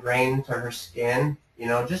adding grain to her skin. You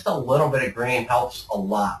know, just a little bit of grain helps a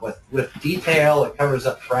lot. With detail, it covers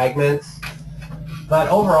up fragments. But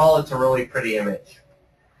overall, it's a really pretty image.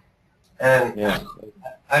 And Yeah.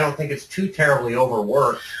 I don't think it's too terribly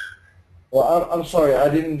overworked. Well, I'm sorry, I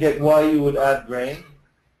didn't get why you would add grain.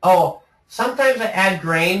 Oh, sometimes I add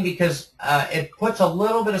grain because it puts a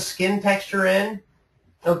little bit of skin texture in,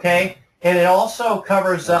 okay? And it also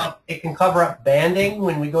covers up, it can cover up banding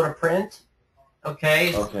when we go to print,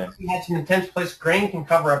 okay? Okay. If you had some intense place, grain can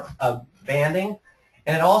cover up banding,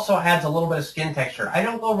 and it also adds a little bit of skin texture. I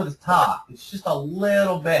don't go over the top. It's just a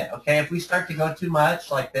little bit, okay? If we start to go too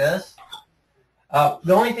much like this,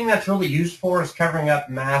 the only thing that's really used for is covering up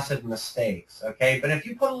massive mistakes, okay? But if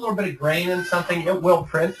you put a little bit of grain in something, it will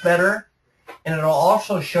print better, and it'll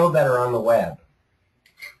also show better on the web.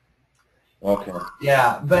 Okay.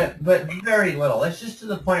 Yeah, but very little. It's just to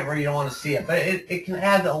the point where you don't want to see it. But it can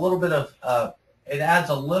add a little bit of, it adds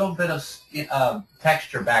a little bit of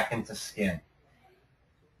texture back into skin.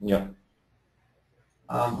 Yeah.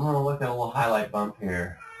 I'm going to look at a little highlight bump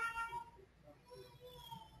here.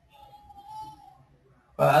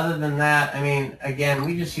 But other than that, I mean, again,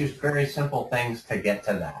 we just used very simple things to get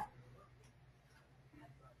to that.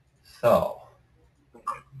 So,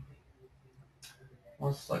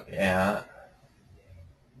 let's look at,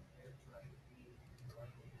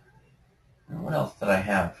 what else did I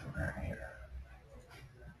have for her here?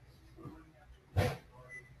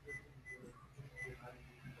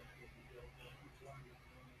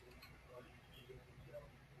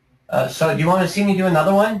 So do you want to see me do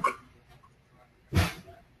another one?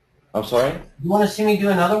 I'm sorry? You want to see me do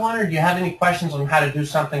another one, or do you have any questions on how to do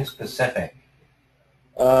something specific?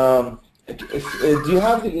 Do you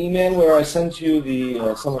have the email where I sent you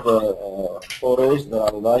the some of the photos that I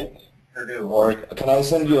like? Sure do. Or can I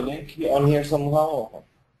send you a link on here somehow?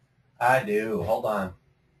 I do. Hold on.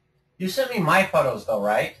 You sent me my photos, though,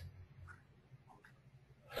 right?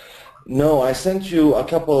 No, I sent you a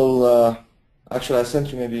couple. Actually, I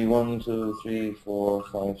sent you maybe one, two, three, four,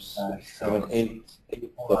 five, six, seven, So, eight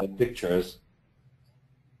hold on. pictures.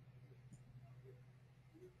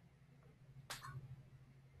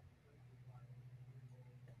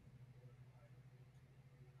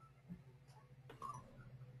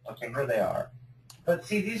 Okay, here they are. But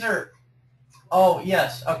see, these are. Oh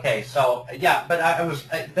yes. Okay. So yeah, but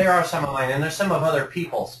there are some of mine, and there's some of other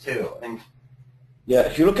people's too. And Yeah,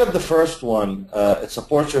 if you look at the first one, it's a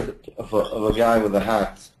portrait of a guy with a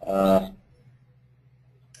hat.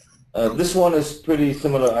 This one is pretty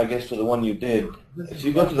similar, I guess, to the one you did. this If is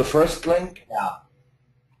you go to the first link, yeah.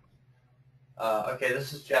 Okay,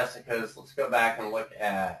 this is Jessica's. Let's go back and look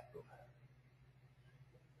at.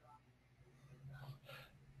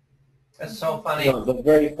 It's so funny. no, the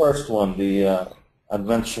very first one, the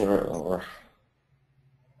adventure, or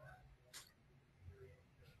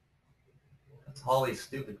It's Holly's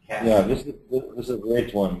stupid cat. yeah, this is a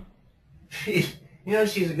great one. She,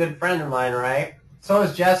 she's a good friend of mine, right? So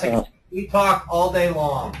is Jessica. We talk all day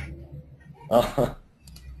long. Uh,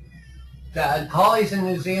 Holly's in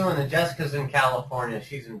New Zealand and Jessica's in California.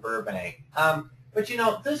 She's in Burbank. But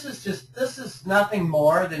this is nothing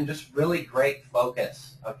more than just really great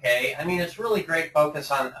focus. Okay, I mean it's really great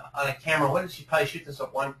focus on a camera. What did she probably shoot this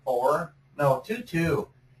at 1.4? No,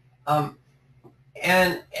 2.2.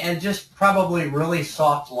 And just probably really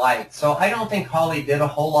soft light. So I don't think Holly did a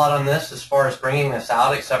whole lot on this as far as bringing this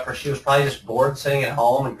out, except for she was probably just bored sitting at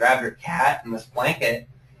home and grabbed her cat and this blanket,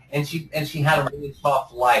 and she had a really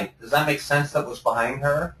soft light. Does that make sense? That was behind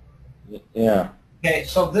her. yeah, Okay,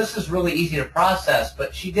 so this is really easy to process,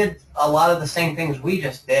 but she did a lot of the same things we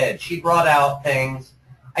just did. She brought out things.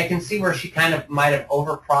 I can see where she kind of might have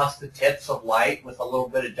overcrossed the tips of light with a little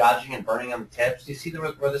bit of dodging and burning on the tips. Do you see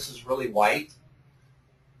where this is really white?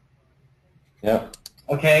 yeah.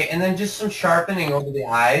 Okay, and then just some sharpening over the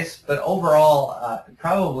eyes, but overall,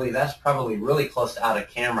 that's probably really close to out of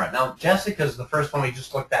camera. Now, Jessica's the first one we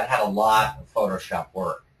just looked at had a lot of Photoshop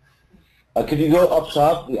work. Could you go up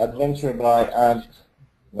top, the adventure by and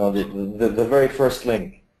no, the very first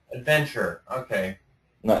link. Adventure, okay.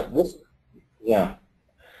 No, this, yeah.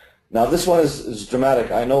 Now this one is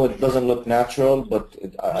dramatic. I know it doesn't look natural, but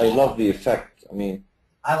I love the effect. I mean,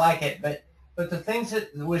 I like it, but the things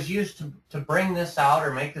that was used to bring this out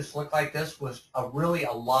or make this look like this was really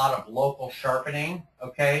a lot of local sharpening,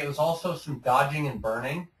 okay? It was also some dodging and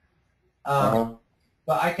burning. uh-huh.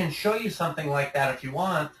 But I can show you something like that if you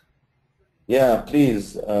want, Yeah,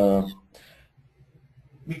 please.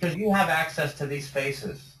 because you have access to these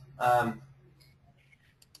faces. I'll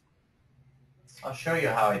show you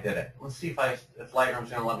how I did it. Let's see if Lightroom's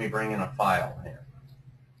going to let me bring in a file here.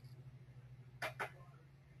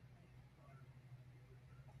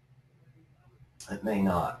 It may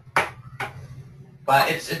not. But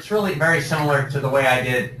it's really very similar to the way I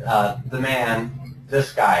did the man,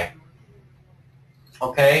 this guy.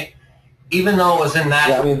 Okay? Even though it was in that...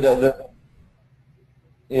 Yeah, I mean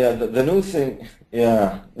the new thing.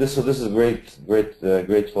 Yeah, this is a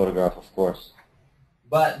great photograph, of course.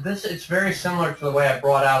 But it's very similar to the way I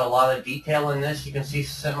brought out a lot of detail in this. You can see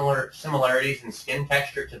similarities in skin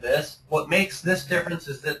texture to this. What makes this difference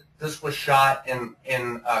is that this was shot in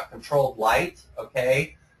controlled light,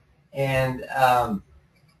 okay? And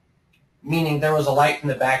meaning there was a light in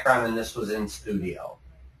the background and this was in studio.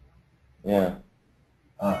 Yeah.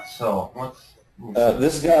 So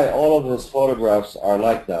This guy, all of his photographs are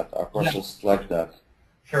like that, are processed like that.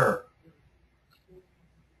 Sure.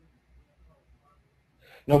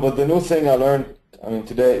 No, but the new thing I learned, I mean,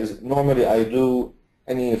 today is normally I do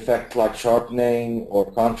any effect like sharpening or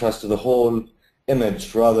contrast to the whole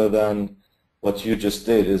image rather than what you just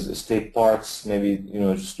did is take parts, maybe,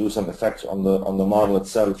 just do some effects on the model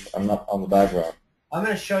itself and not on the background. I'm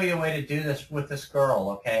going to show you a way to do this with this girl,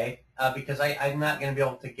 okay? Because I'm not going to be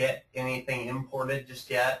able to get anything imported just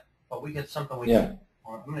yet, but we get something we can.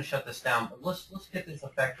 I'm going to shut this down, but let's get this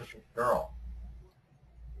effect with this girl.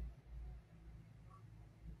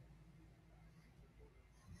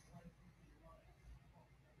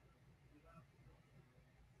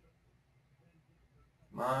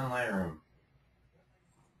 Come on, Lightroom.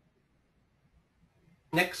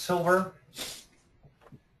 Nick Silver.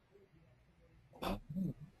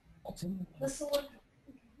 This one.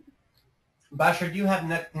 Basher, do you have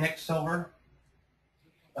Nick Silver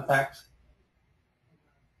effects?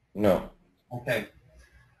 No. Okay.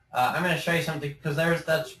 I'm going to show you something because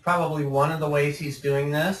that's probably one of the ways he's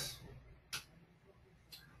doing this.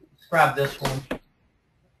 Let's grab this one.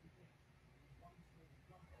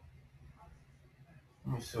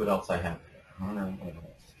 Let me see what else I have. I wonder what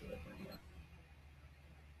else do I have here.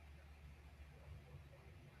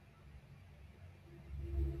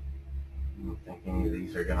 I don't think any of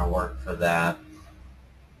these are going to work for that.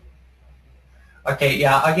 Okay,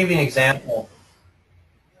 yeah, I'll give you an example.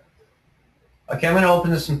 Okay, I'm going to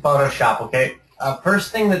open this in Photoshop, okay?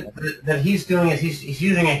 First thing that he's doing is he's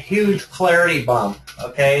using a huge clarity bump,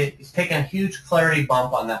 okay? He's taking a huge clarity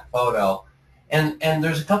bump on that photo. And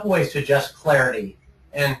there's a couple ways to adjust clarity.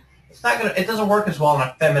 And it doesn't work as well on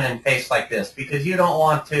a feminine face like this because you don't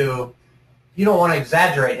want to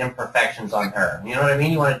exaggerate imperfections on her. You know what I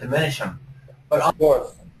mean? You want to diminish them. But on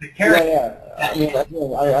the character, yeah. I mean,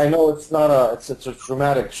 I know it's not it's a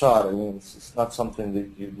dramatic shot. I mean, it's not something that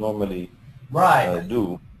you normally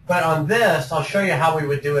do. But on this, I'll show you how we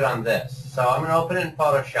would do it on this. So I'm going to open it in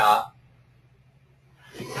Photoshop.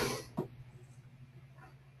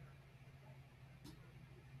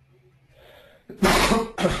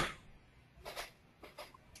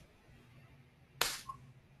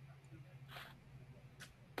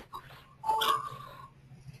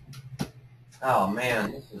 Oh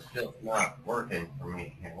man, this is just not working for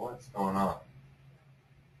me here. What's going on?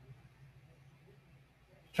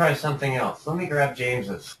 Try something else. Let me grab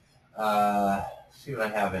James's. See what I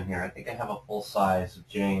have in here. I think I have a full size of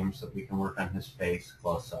James that we can work on his face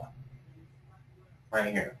close up.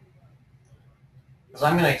 Right here. Because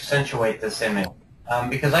I'm going to accentuate this image.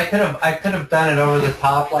 Because I could have done it over the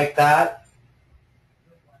top like that.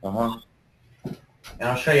 Uh-huh. And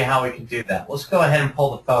I'll show you how we can do that. Let's go ahead and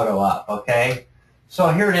pull the photo up, okay? So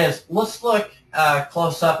here it is. Let's look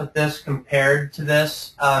close up at this compared to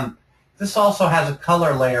this. This also has a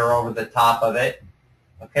color layer over the top of it,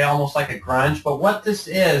 okay, almost like a grunge. But what this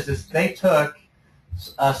is they took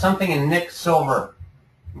something in Nick Silver,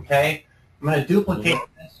 okay? I'm going to duplicate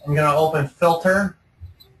this. I'm going to open Filter,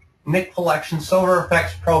 Nick Collection, Silver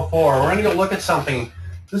Effects Pro 4. We're going to go look at something.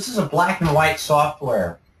 This is a black and white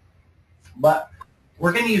software, but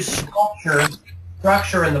we're going to use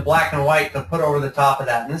structure in the black and white to put over the top of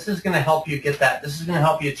that. And this is going to help you get that. This is going to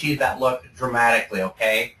help you achieve that look dramatically,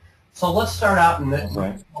 okay? So let's start out in this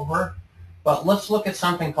over, but let's look at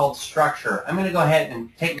something called structure. I'm going to go ahead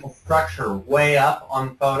and take the structure way up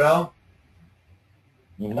on photo.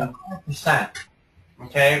 100%.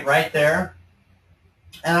 Okay, right there.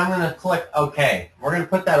 And I'm going to click OK. We're going to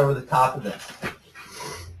put that over the top of this.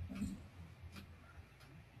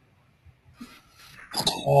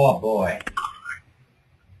 Oh boy.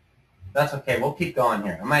 That's okay. We'll keep going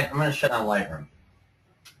here. I'm going to shut down Lightroom.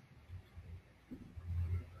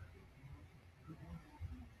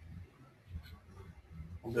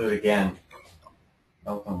 We'll do it again.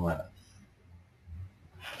 Open with.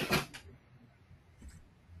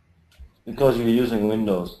 Because you're using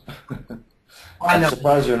Windows. I'm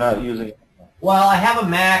surprised you're not using it. Well, I have a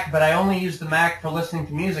Mac, but I only use the Mac for listening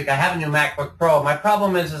to music. I have a new MacBook Pro. My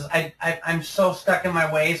problem is I'm so stuck in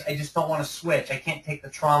my ways. I just don't want to switch. I can't take the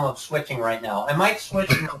trauma of switching right now. I might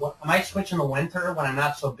switch in the winter when I'm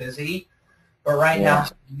not so busy, but right now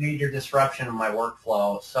it's a major disruption in my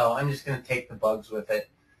workflow. So I'm just going to take the bugs with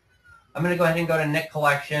it. I'm going to go ahead and go to Nick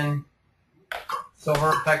Collection, Silver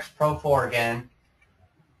Effects Pro 4 again,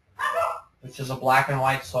 which is a black and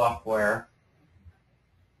white software.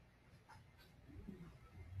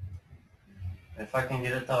 If I can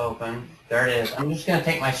get it to open. There it is. I'm just going to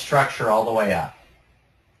take my structure all the way up.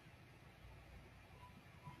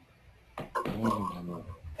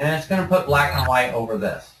 And it's going to put black and white over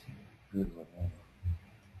this. And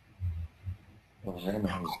we're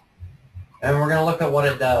going to look at what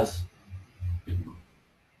it does.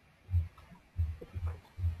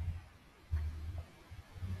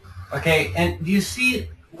 Okay, and do you see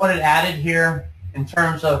what it added here in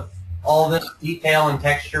terms of all this detail and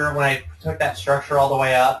texture when I took that structure all the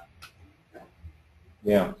way up?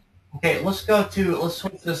 Yeah. Okay, let's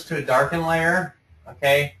switch this to a darken layer,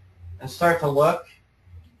 okay, and start to look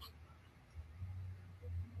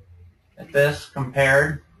at this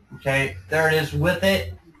compared. Okay, there it is with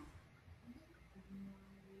it.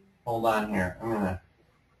 Hold on here.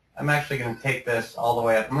 I'm actually gonna take this all the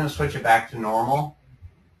way up. I'm gonna switch it back to normal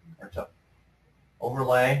or to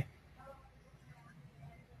overlay.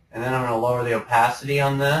 And then I'm going to lower the opacity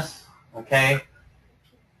on this, okay?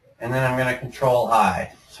 And then I'm going to Control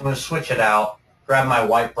I. So I'm going to switch it out, grab my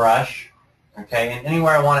white brush, okay? And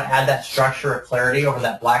anywhere I want to add that structure or clarity over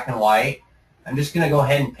that black and white, I'm just going to go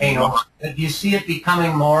ahead and paint over it. Do you see it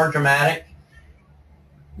becoming more dramatic?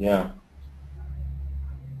 Yeah.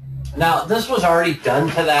 Now, this was already done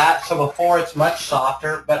to that, so before it's much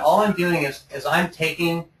softer, but all I'm doing is I'm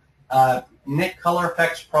taking Nik Color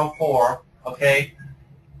Effects Pro 4, okay,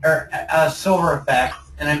 or Silver Effect,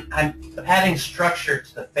 and I'm adding structure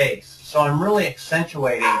to the face. So I'm really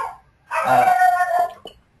accentuating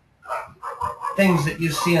things that you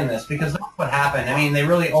see in this, because that's what happened. I mean, they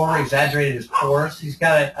really over-exaggerated his pores. He's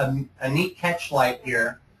got a neat catch light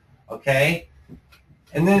here, okay?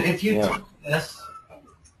 And then if you take this,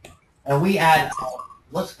 and we add,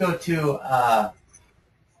 let's go to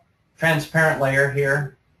transparent layer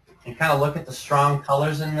here, and kind of look at the strong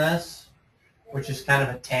colors in this, which is kind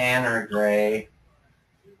of a tan or a gray.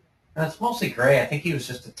 And it's mostly gray. I think he was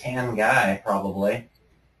just a tan guy, probably.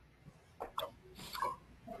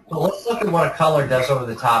 So let's look at what a color does over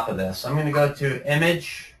the top of this. I'm going to go to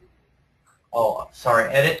Image,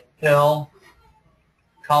 Edit, Fill,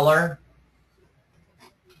 Color.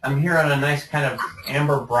 I'm here on a nice kind of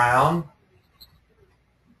amber brown.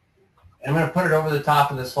 I'm going to put it over the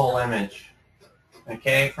top of this whole image.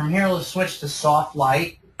 Okay, from here let's switch to Soft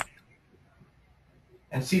Light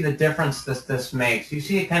and see the difference this makes. You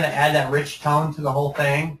see it kind of add that rich tone to the whole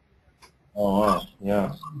thing? Oh, wow.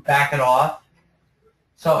 Yeah. Back it off.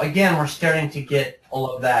 So again, we're starting to get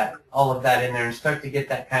all of that in there and start to get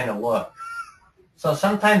that kind of look. So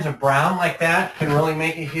sometimes a brown like that can really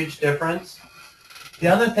make a huge difference. The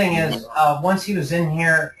other thing is, once he was in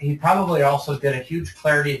here, he probably also did a huge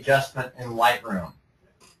clarity adjustment in Lightroom,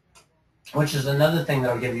 which is another thing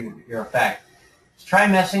that will give you your effect. Just try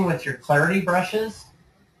messing with your clarity brushes.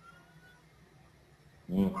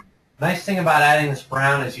 Nice thing about adding this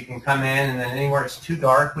brown is you can come in and then anywhere it's too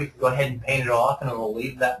dark, we can go ahead and paint it off and it will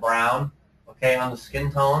leave that brown, okay, on the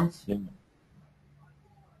skin tones.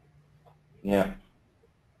 Yeah.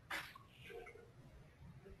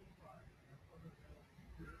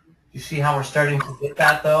 You see how we're starting to get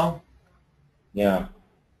that though? Yeah.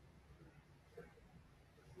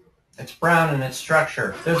 It's brown and it's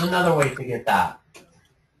structure. There's another way to get that.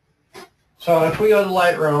 So if we go to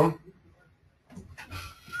Lightroom,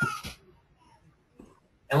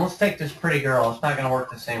 and let's take this pretty girl. It's not going to work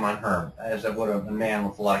the same on her as it would a man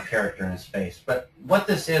with a lot of character in his face. But what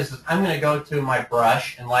this is I'm going to go to my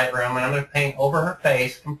brush in Lightroom, and I'm going to paint over her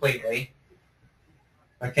face completely.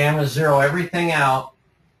 Okay, I'm going to zero everything out.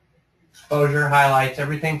 Exposure, highlights,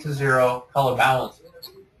 everything to zero, color balance.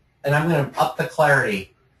 And I'm going to up the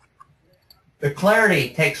clarity. The clarity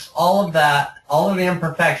takes all of that, all of the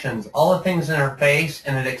imperfections, all the things in her face,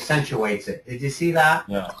 and it accentuates it. Did you see that?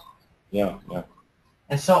 Yeah. Yeah. Yeah.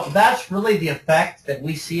 And so that's really the effect that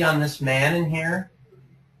we see on this man in here.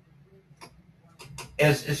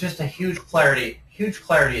 It's just a huge clarity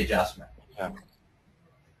adjustment. Yeah.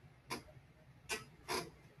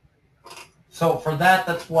 So for that,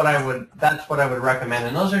 that's what I would recommend.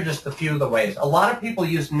 And those are just a few of the ways. A lot of people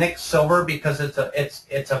use Nik Silver because it's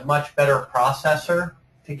a much better processor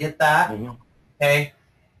to get that. Okay,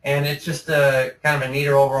 and it's just a kind of a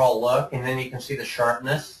neater overall look, and then you can see the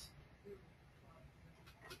sharpness.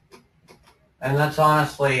 And that's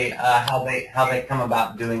honestly how they come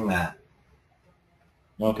about doing that.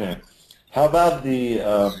 Okay. How about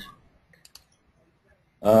the?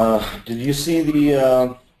 Did you see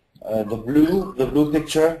the blue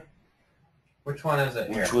picture? Which one is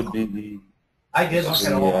it here? Which would be the? I did look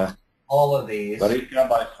at all of these. Barika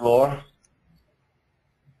by Floor.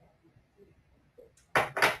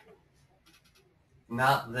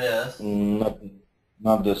 Not this.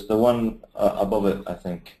 Not this. The one above it, I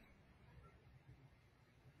think.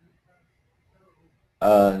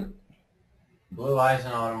 Blue Eyes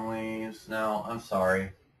and Autumn Leaves. No, I'm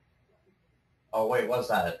sorry. Oh wait, was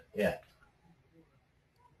that it? Yeah.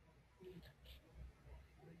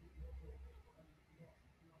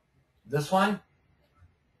 This one?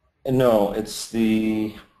 No, it's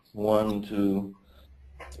the 1, 2,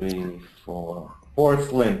 3, 4,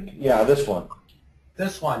 fourth link. Yeah, this one.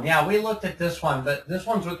 This one. Yeah, we looked at this one, but this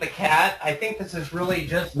one's with the cat. I think this is really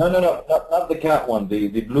just... No, not the cat one, the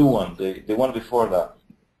blue one, the one before that.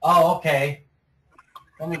 Oh, okay.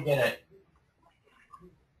 Let me get it.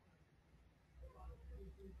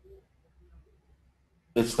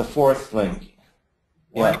 It's the fourth link.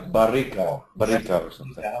 Yeah, Barika or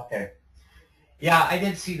something. Yeah, okay. Yeah, I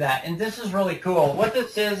did see that, and this is really cool. What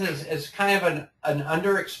this is kind of an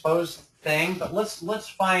underexposed thing, but let's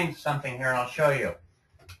find something here, and I'll show you.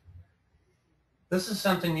 This is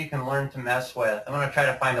something you can learn to mess with. I'm going to try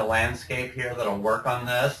to find a landscape here that'll work on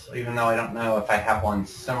this, even though I don't know if I have one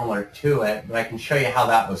similar to it, but I can show you how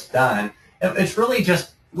that was done. It's really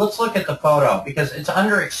just let's look at the photo because it's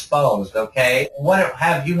underexposed, okay?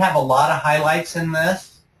 You have a lot of highlights in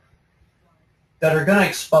this that are going to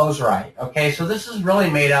expose right, okay? So this is really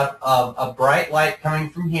made up of a bright light coming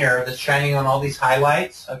from here that's shining on all these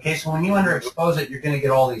highlights, okay? So when you underexpose it, you're going to get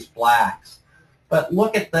all these blacks. But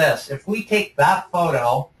look at this. If we take that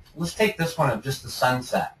photo, let's take this one of just the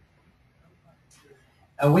sunset.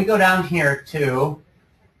 And we go down here to,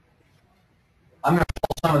 I'm going to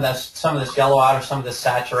pull some of this yellow out or some of this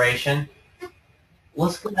saturation.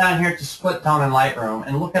 Let's go down here to split tone in Lightroom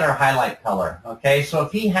and look at our highlight color. Okay, so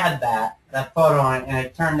if he had that photo on it and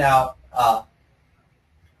it turned out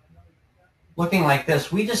looking like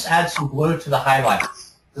this, we just add some blue to the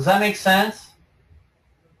highlights. Does that make sense?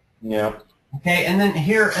 Yeah. Okay, and then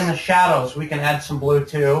here in the shadows we can add some blue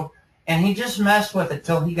too. And he just messed with it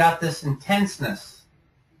till he got this intenseness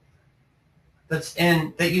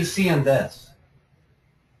that you see in this.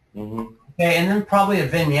 Mm-hmm. Okay, and then probably a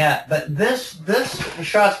vignette. But this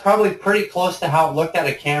shot's probably pretty close to how it looked at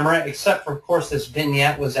a camera, except for, of course, this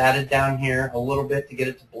vignette was added down here a little bit to get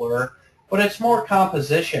it to blur. But it's more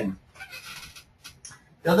composition.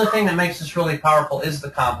 The other thing that makes this really powerful is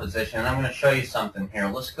the composition. I'm going to show you something here.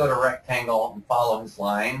 Let's go to rectangle and follow his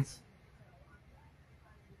lines.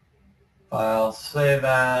 File, save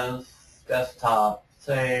as, desktop,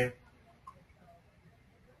 save.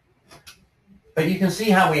 But you can see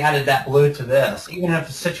how we added that blue to this. Even if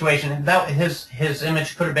the situation, his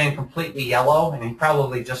image could have been completely yellow, and he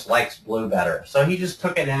probably just likes blue better. So he just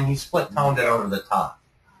took it and he split toned it over the top.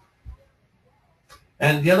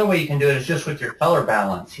 And the other way you can do it is just with your color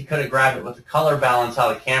balance. He could have grabbed it with the color balance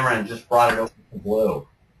out of the camera and just brought it over to blue.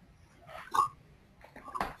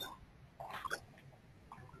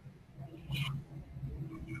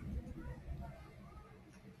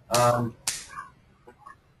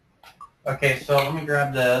 Okay, so let me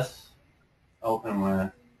grab this, open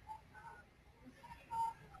with.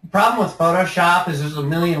 The problem with Photoshop is there's a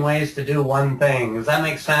million ways to do one thing. Does that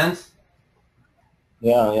make sense?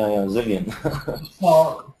 Yeah, zillion.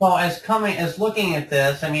 so as looking at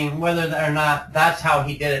this, I mean, whether or not that's how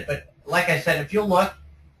he did it, but like I said, if you look,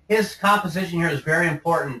 his composition here is very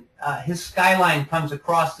important. His skyline comes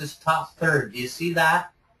across this top third. Do you see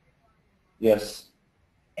that? Yes.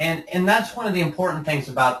 And that's one of the important things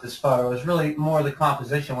about this photo is really more the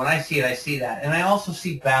composition. When I see it, I see that. And I also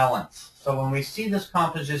see balance. So when we see this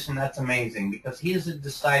composition, that's amazing because he has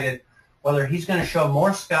decided whether he's going to show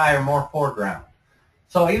more sky or more foreground.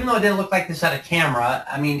 So even though it didn't look like this at a camera,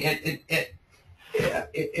 I mean, it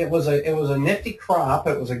was a nifty crop.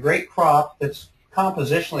 It was a great crop that's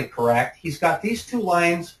compositionally correct. He's got these two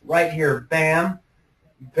lines right here, bam,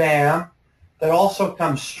 bam, that also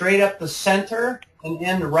come straight up the center and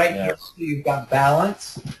end right here, so you've got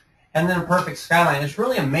balance, and then a perfect skyline. It's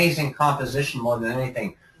really amazing composition more than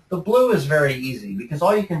anything. The blue is very easy because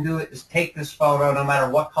all you can do is take this photo, no matter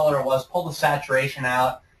what color it was, pull the saturation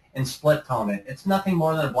out, and split tone it. It's nothing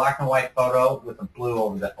more than a black and white photo with a blue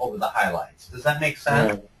over the highlights. Does that make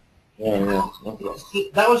sense? Yeah.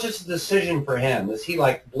 That was just a decision for him, is he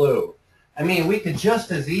liked blue. I mean, we could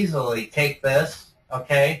just as easily take this,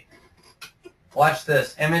 okay? Watch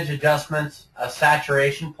this, image adjustments,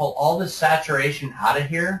 saturation, pull all the saturation out of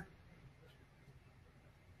here.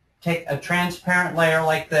 Take a transparent layer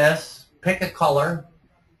like this, pick a color.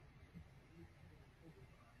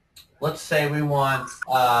 Let's say we want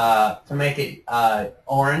to make it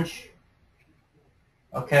orange,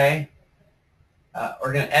 okay?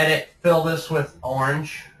 We're going to fill this with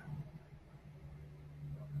orange.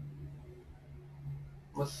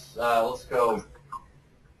 Let's go.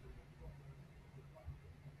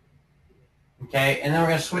 Okay, and then we're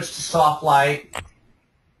going to switch to soft light.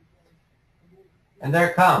 And there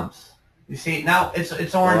it comes. You see, now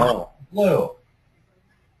it's orange, blue.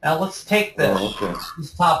 Now let's take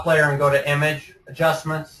this top layer and go to image,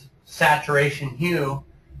 adjustments, saturation, hue.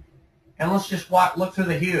 And let's just look through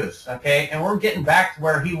the hues, okay? And we're getting back to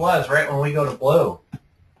where he was right when we go to blue.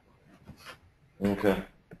 Okay.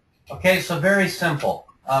 Okay, so very simple.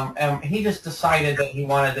 And he just decided that he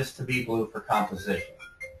wanted this to be blue for composition.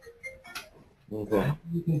 Okay.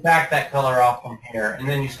 You can back that color off from here, and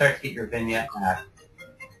then you start to get your vignette back.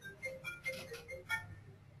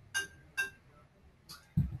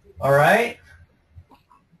 All right?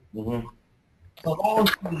 Mm-hmm. So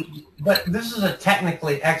but this is a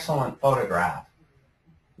technically excellent photograph.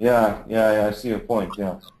 Yeah, I see your point,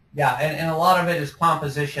 yeah. Yeah, and a lot of it is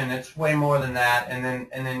composition. It's way more than that, and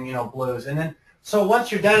then you know, blues. And then, so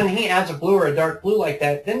once you're done and he adds a blue or a dark blue like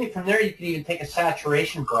that, then from there you can even take a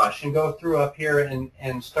saturation brush and go through up here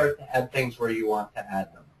and start to add things where you want to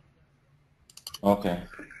add them. Okay.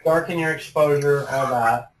 Darken your exposure, all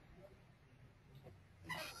that.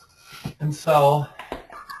 And so,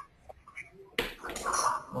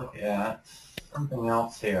 look at something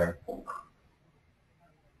else here.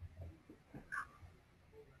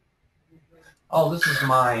 Oh, this is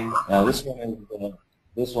mine. Now this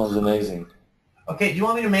one's amazing. Okay, do you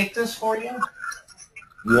want me to make this for you?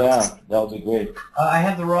 Yeah, that would be great. I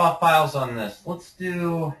have the raw files on this. Let's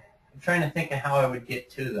do, I'm trying to think of how I would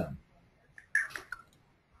get to them.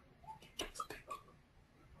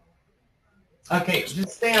 Okay,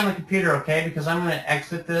 just stay on the computer, okay? Because I'm going to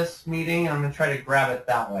exit this meeting and I'm going to try to grab it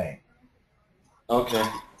that way. Okay.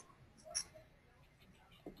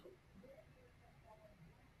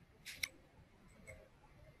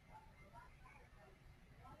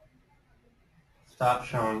 Stop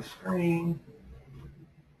showing screen.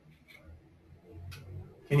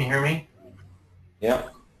 Can you hear me? Yeah.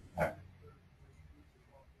 All right.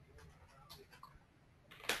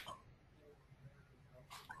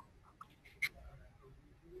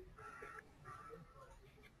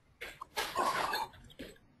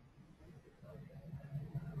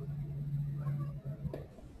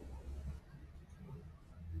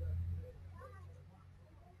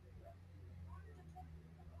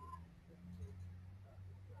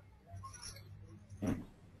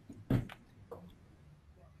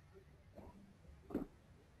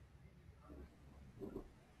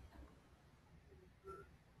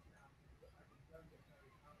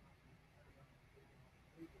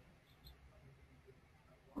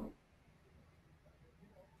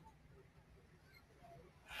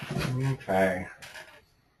 Okay.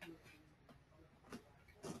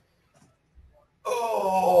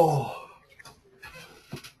 Oh.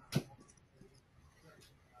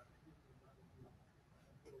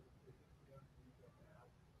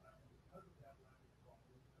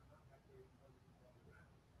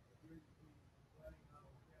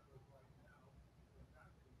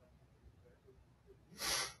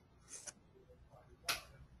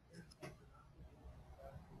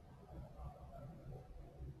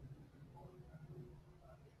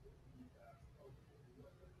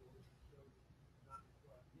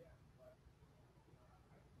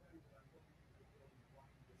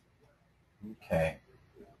 Okay.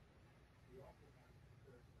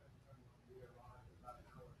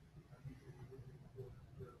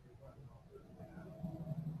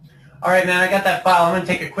 All right, man, I got that file. I'm going to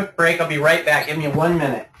take a quick break. I'll be right back. Give me 1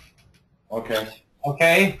 minute. Okay.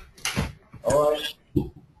 Okay? All right.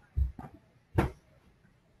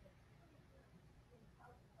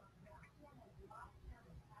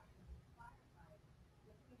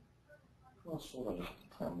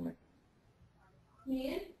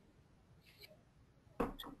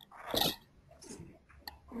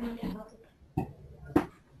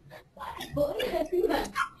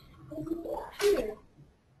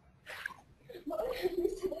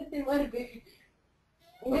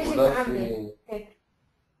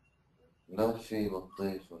 لا في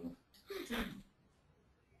بطيخ ولا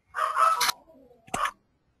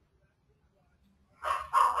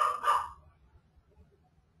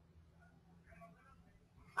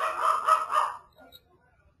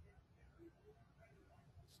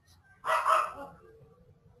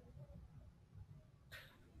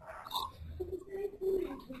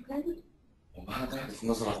وبعد أعرف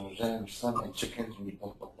نظرة رجال مش سامع تشيكنز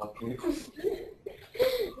والبطاطا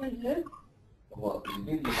هو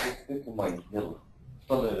جديد لك مي يلا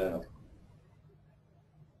طلع لنا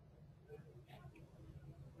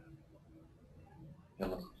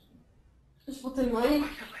يلا اظبط المايك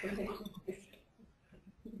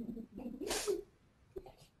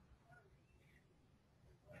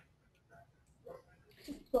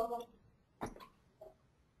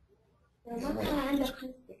لما كان عندك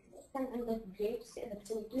كان عندك جريبس إذا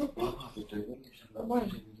بتسوي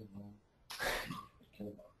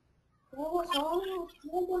هو صار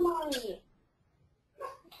مو ماي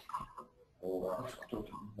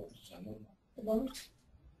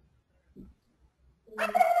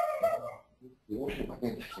يروح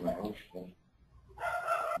بعدين تحكي معه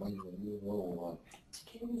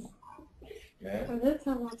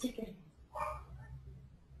حضرتها مع تيكن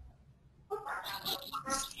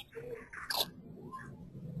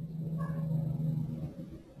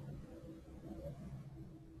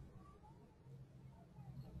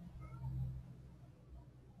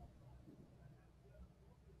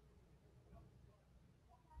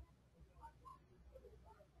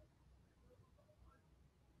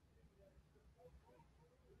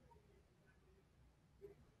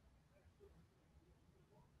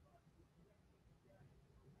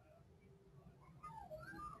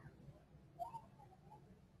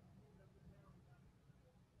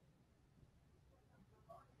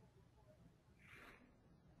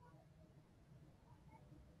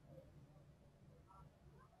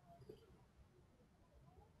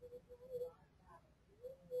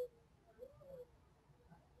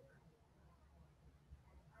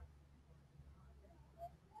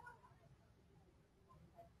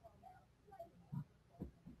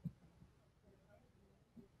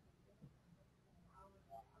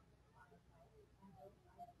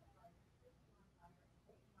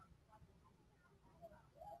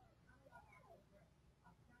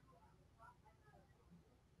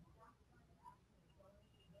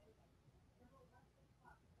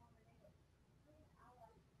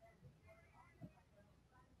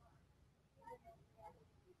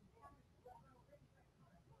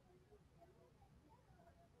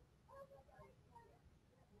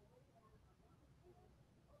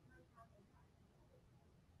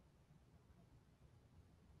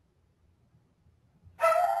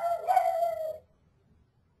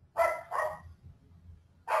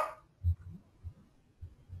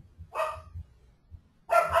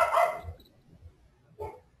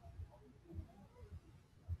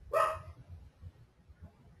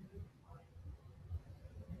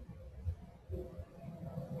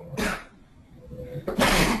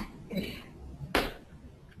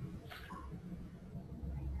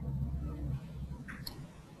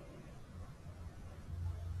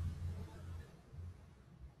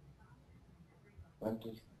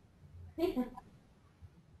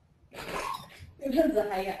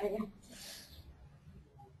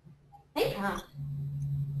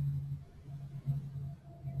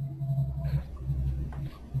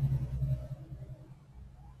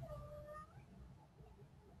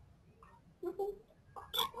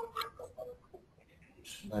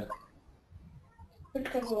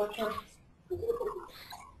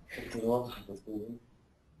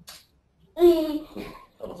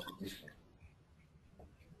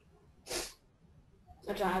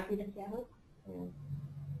ارجع اعبي لك اياها.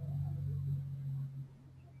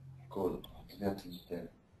 كود حطيتها تلجتين.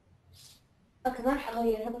 اوكي ما راح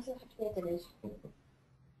اغيرها بس احط فيها ثلج.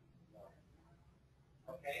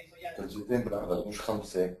 تلجتين بالعدد مش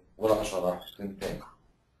 5 ولا 10 تنتين.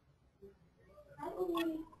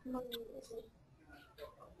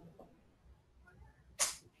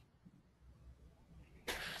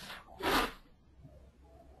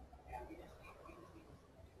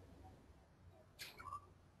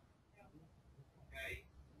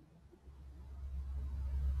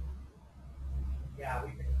 Yeah,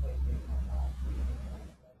 we can play things like that.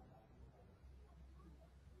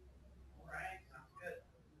 All right, sounds good.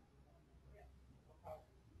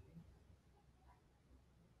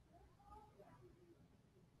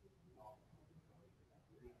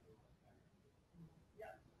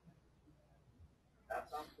 That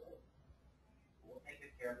sounds good. We'll take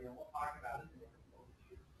good care of you, and we'll talk about it.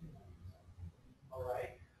 All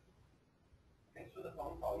right. Thanks for the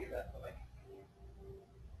phone call. You bet. Bye-bye.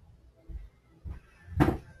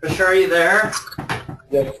 Fisher, are you there?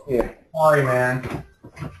 Yes, here. Sorry, man.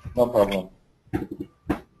 No problem.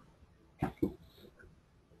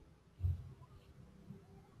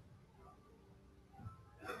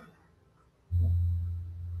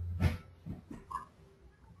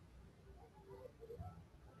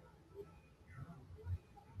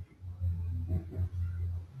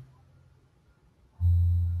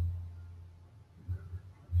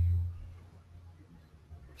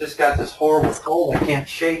 Just got this horrible cold. I can't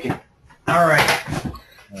shake it. All right.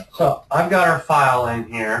 So I've got our file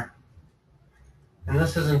in here. And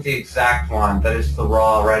this isn't the exact one, but it's the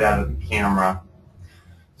raw right out of the camera.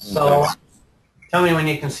 So tell me when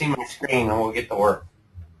you can see my screen and we'll get to work.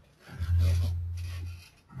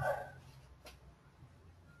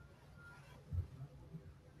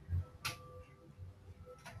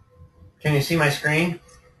 Can you see my screen?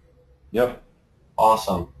 Yep.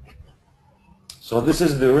 Awesome. So this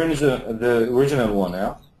is the original one,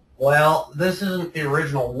 yeah? Well, this isn't the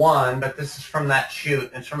original one, but this is from that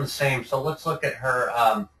shoot. It's from the same. So let's look at her.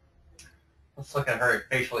 Let's look at her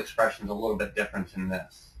facial expressions a little bit different in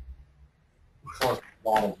this. So let's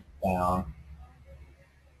bottom down.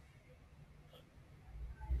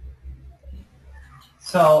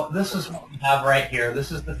 So this is what we have right here.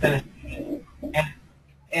 This is the finished,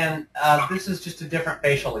 and this is just a different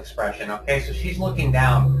facial expression. Okay, so she's looking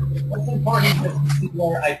down. What's important is to see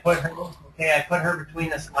where I put her. Okay, I put her between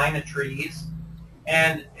this line of trees,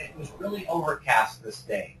 and it was really overcast this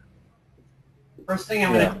day. First thing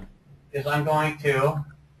I'm going to do is I'm going to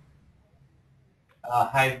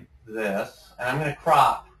hide this, and I'm going to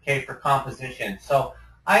crop. Okay, for composition. So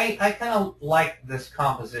I kind of like this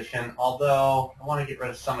composition, although I want to get rid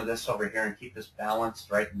of some of this over here and keep this balanced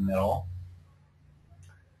right in the middle.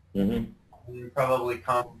 Mm-hmm. And probably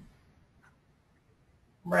come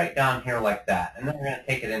right down here like that. And then we're going to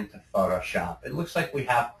take it into Photoshop. It looks like we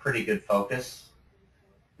have pretty good focus.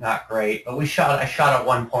 Not great, but I shot at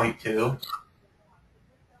 1.2.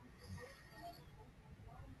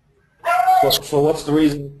 So what's the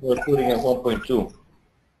reason for shooting at 1.2? To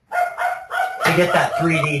get that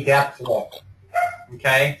 3D depth look.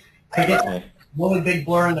 Okay? To get Okay. really big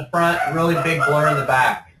blur in the front, really big blur in the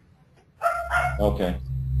back. Okay.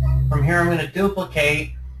 From here I'm going to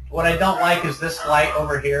duplicate. What I don't like is this light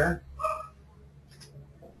over here.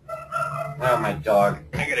 Oh, my dog.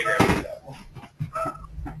 I gotta grab the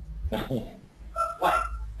dog. What?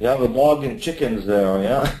 You have a dog and chickens there,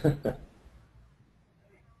 yeah?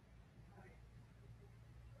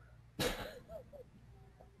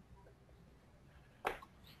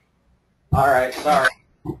 All right, sorry.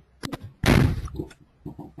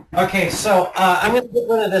 Okay, so I'm going to get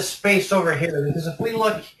rid of this space over here because if we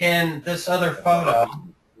look in this other photo,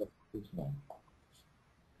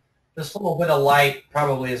 this little bit of light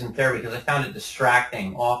probably isn't there because I found it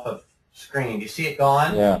distracting off of screen. Do you see it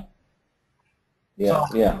gone? Yeah. Yeah,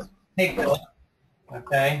 So, yeah. take this,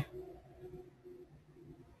 okay,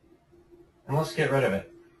 and let's get rid of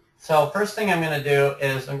it. So first thing I'm going to do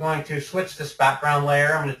is I'm going to switch this background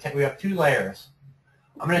layer. I'm going to take, we have two layers.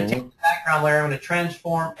 I'm going to take the background layer, I'm going to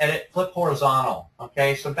transform, edit, flip horizontal.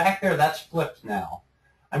 Okay, so back there, that's flipped now.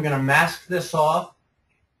 I'm going to mask this off.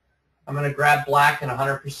 I'm going to grab black and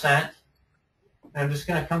 100%. And I'm just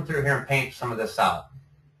going to come through here and paint some of this out.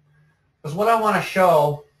 Because what I want to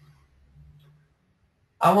show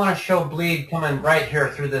bleed coming right here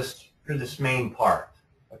through this main part.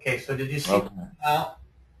 Okay, so did you see that now?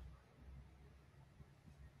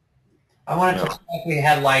 I want it to look like we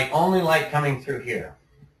had light, only light coming through here.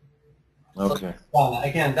 Okay. So,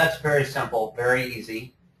 again, that's very simple, very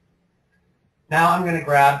easy. Now I'm going to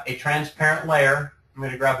grab a transparent layer. I'm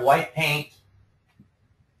going to grab white paint.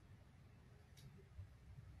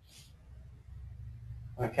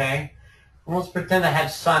 Okay. And let's pretend I had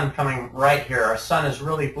sun coming right here. Our sun is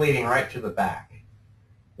really bleeding right through the back.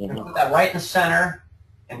 I'm going to put that right in the center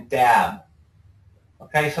and dab.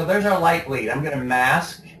 Okay, so there's our light bleed. I'm going to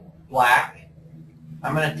mask black.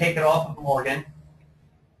 I'm going to take it off of Morgan.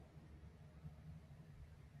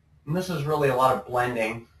 And this is really a lot of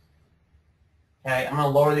blending. Okay, I'm going to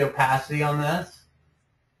lower the opacity on this.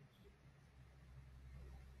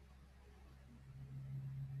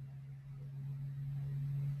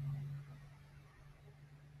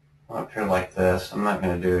 Up here like this. I'm not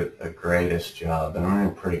going to do the greatest job, but I'm doing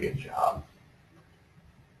a pretty good job.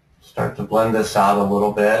 Start to blend this out a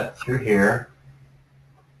little bit through here.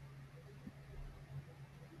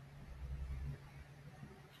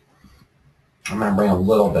 I'm going to bring a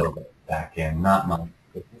little bit of it back in, not much,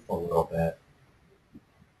 but just a little bit.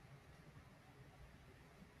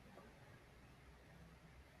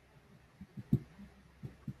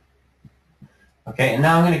 Okay, and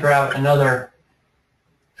now I'm going to grab another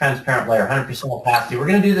transparent layer, 100% opacity. We're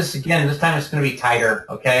going to do this again. This time it's going to be tighter,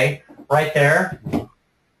 okay? Right there.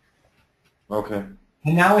 Okay.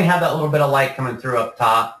 And now we have that little bit of light coming through up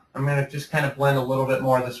top. I'm going to just kind of blend a little bit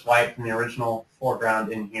more of this white from the original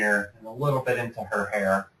foreground in here and a little bit into her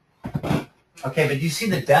hair. Okay, but do you see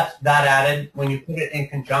the depth that added when you put it in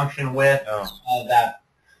conjunction with that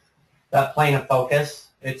plane of focus?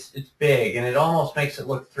 It's big, and it almost makes it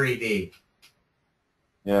look 3D.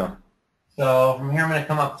 Yeah. So from here I'm going to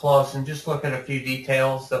come up close and just look at a few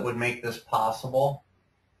details that would make this possible.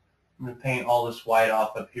 I'm going to paint all this white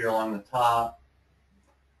off up here along the top.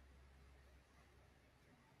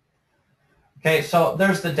 Okay, so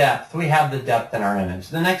there's the depth. We have the depth in our image.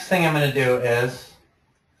 The next thing I'm going to do is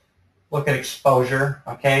look at exposure.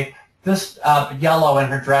 Okay, this yellow in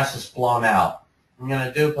her dress is blown out. I'm going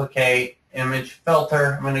to duplicate, image,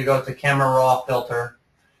 filter. I'm going to go to camera raw filter,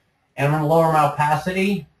 and I'm going to lower my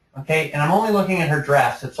opacity. Okay, and I'm only looking at her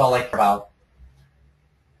dress. That's all I care about.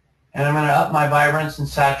 And I'm going to up my vibrance and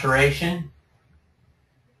saturation.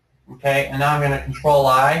 Okay, and now I'm going to control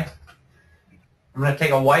I. I'm going to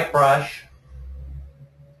take a white brush.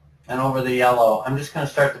 And over the yellow, I'm just going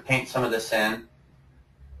to start to paint some of this in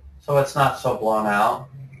so it's not so blown out.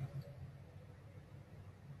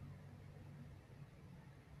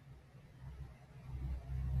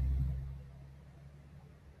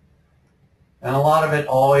 And a lot of it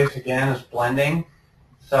always, again, is blending.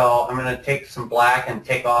 So I'm going to take some black and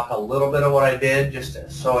take off a little bit of what I did just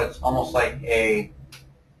so it's almost like a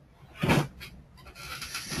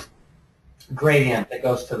gradient that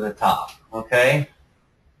goes to the top, okay?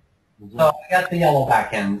 So I got the yellow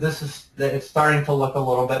back in. It's starting to look a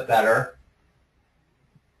little bit better.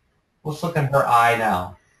 Let's look at her eye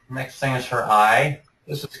now. Next thing is her eye.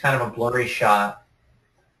 This is kind of a blurry shot.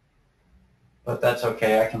 but that's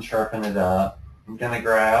okay. I can sharpen it up. I'm going to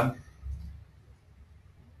grab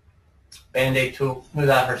Band-Aid tool, smooth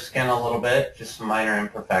out her skin a little bit, just some minor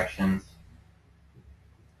imperfections.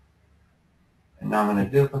 And now I'm going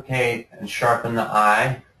to duplicate and sharpen the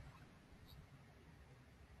eye.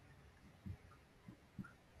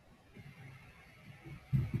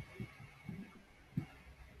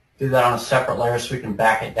 Do that on a separate layer so we can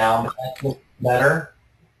back it down, but that looks better.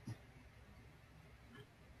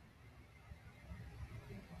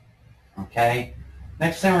 Okay.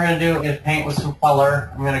 Next thing we're going to do is paint with some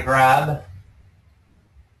color. I'm going to grab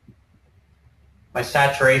my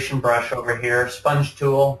saturation brush over here, sponge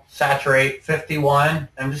tool, saturate 51.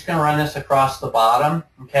 I'm just going to run this across the bottom,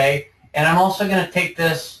 okay? And I'm also going to take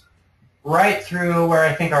this right through where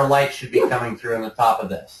I think our light should be coming through in the top of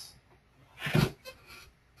this.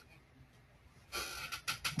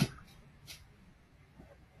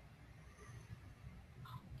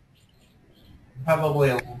 Probably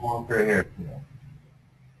a little more through here.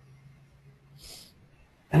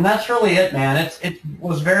 And that's really it, man. It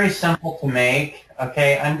was very simple to make.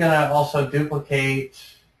 Okay, I'm going to also duplicate,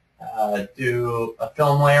 do a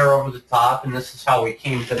film layer over the top, and this is how we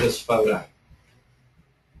came to this photo.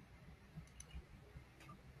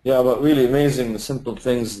 Yeah, but really amazing, the simple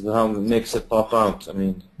things, how it makes it pop out. I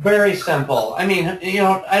mean, very simple. I mean, you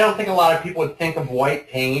know, I don't think a lot of people would think of white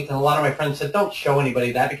paint, and a lot of my friends said, don't show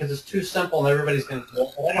anybody that because it's too simple and everybody's going to do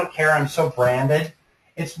it. But I don't care. I'm so branded.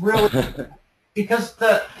 It's really because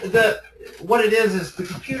what it is the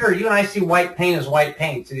computer. You and I see white paint as white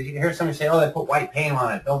paint. So you hear somebody say, "Oh, they put white paint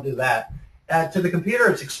on it." Don't do that. To the computer,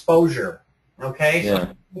 it's exposure. Okay, yeah.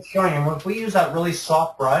 So it's showing you. If we use that really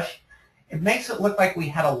soft brush, it makes it look like we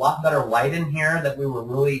had a lot better light in here. That we were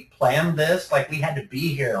really planned this. Like we had to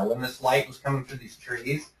be here when this light was coming through these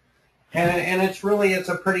trees, and it's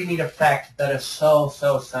a pretty neat effect that is so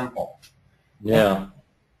simple. Yeah.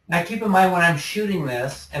 Now keep in mind when I'm shooting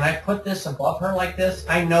this and I put this above her like this,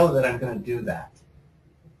 I know that I'm going to do that.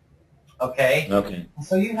 Okay? Okay.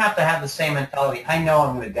 So you have to have the same mentality. I know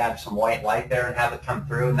I'm going to dab some white light there and have it come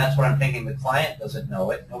through, and that's what I'm thinking. The client doesn't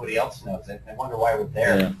know it. Nobody else knows it. I wonder why we're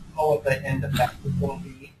there. Yeah. We know what the end effect is going to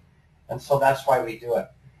be, and so that's why we do it.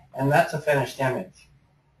 And that's a finished image.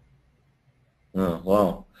 Oh,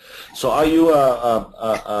 wow. So are you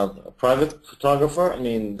a private photographer? I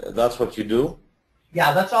mean, that's what you do?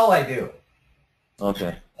 Yeah, that's all I do.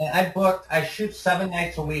 Okay. And I shoot 7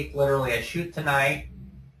 nights a week, literally. I shoot tonight.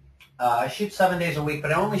 I shoot 7 days a week, but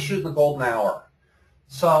I only shoot in the golden hour.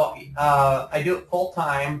 So I do it full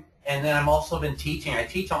time, and then I've also been teaching. I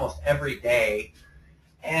teach almost every day,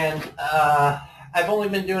 and I've only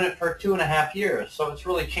been doing it for 2.5 years, so it's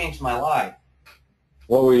really changed my life.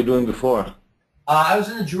 What were you doing before? I was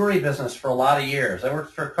in the jewelry business for a lot of years. I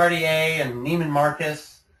worked for Cartier and Neiman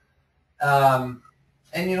Marcus.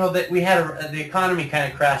 And you know that we had the economy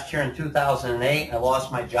kind of crashed here in 2008. I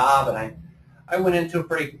lost my job, and I went into a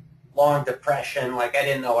pretty long depression. Like I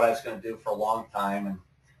didn't know what I was going to do for a long time, and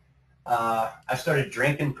I started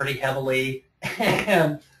drinking pretty heavily.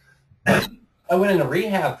 And I went into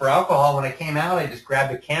rehab for alcohol. When I came out, I just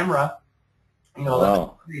grabbed a camera. You know, that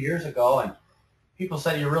was 3 years ago, and people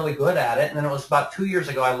said you're really good at it. And then it was about 2 years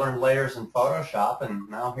ago I learned layers in Photoshop, and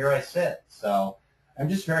now here I sit. So I'm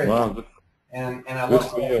just very and I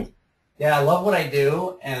love it. Yeah, I love what I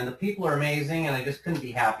do, and the people are amazing, and I just couldn't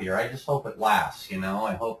be happier. I just hope it lasts, you know.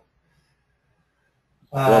 I hope.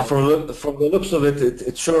 Well, from the looks of it,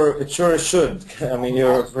 it sure should. I mean,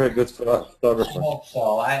 you're a very good photographer. I hope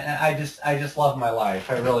so. I just love my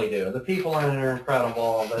life. I really do. The people in it are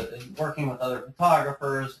incredible. Working with other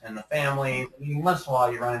photographers and the family. I mean, once in a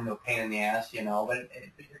while you run into a pain in the ass, you know, but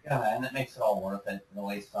you're gonna, and it makes it all worth it,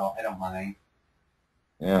 really. So I don't mind.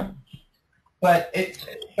 Yeah. But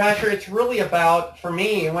Basher, it's really about, for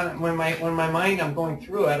me, when my mind, I'm going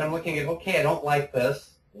through it, I'm looking at, okay, I don't like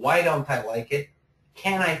this. Why don't I like it?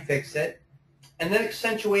 Can I fix it? And then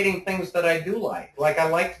accentuating things that I do like. Like I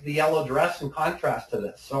liked the yellow dress in contrast to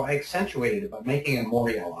this, so I accentuated it by making it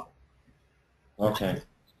more yellow. Okay.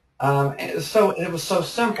 And so it was so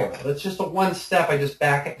simple. It's just a one step. I just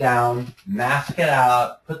back it down, mask it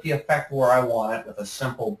out, put the effect where I want it with a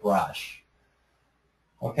simple brush.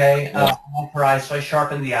 Okay, her eyes, so I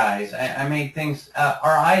sharpened the eyes. I made things,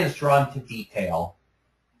 our eye is drawn to detail.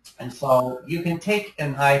 And so you can take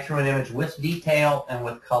an eye through an image with detail and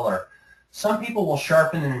with color. Some people will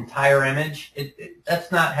sharpen an entire image.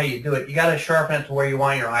 That's not how you do it. You got to sharpen it to where you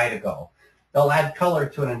want your eye to go. They'll add color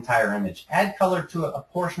to an entire image. Add color to a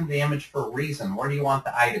portion of the image for a reason. Where do you want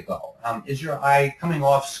the eye to go? Is your eye coming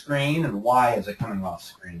off screen, and why is it coming off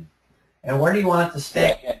screen? And where do you want it to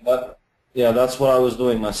stay? Yeah, that's what I was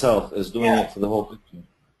doing myself, is doing it for the whole picture.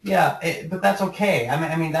 Yeah, but that's okay.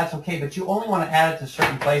 I mean, that's okay, but you only want to add it to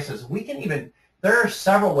certain places. We can even, there are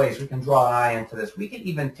several ways we can draw an eye into this. We can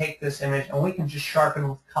even take this image and we can just sharpen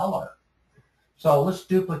with color. So let's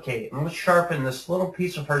duplicate and let's sharpen this little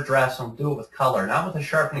piece of her dress and do it with color, not with a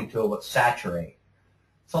sharpening tool, but saturate.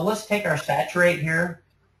 So let's take our saturate here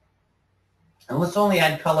and let's only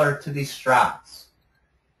add color to these straps.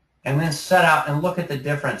 And then set out and look at the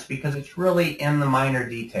difference because it's really in the minor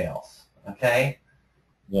details. Okay.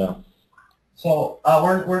 Yeah. So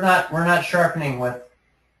we're not sharpening with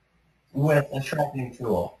a sharpening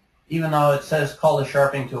tool, even though it says call the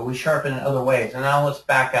sharpening tool. We sharpen in other ways. And now let's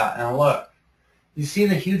back out and look. You see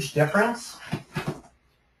the huge difference?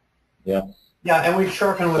 Yeah. Yeah, and we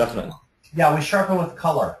sharpen with Definitely. Yeah, we sharpen with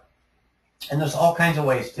color. And there's all kinds of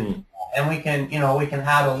ways to do that. And we can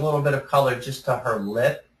add a little bit of color just to her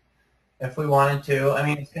lip if we wanted to. I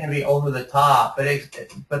mean, it's going to be over the top,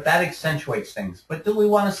 but that accentuates things. But do we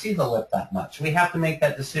want to see the lip that much? We have to make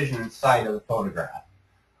that decision inside of the photograph.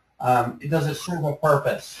 Does it serve a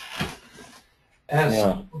purpose? And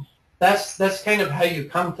Yeah. that's kind of how you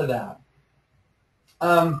come to that.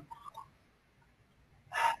 I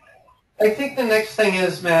think the next thing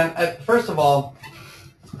is, man, first of all,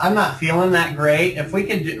 I'm not feeling that great. If we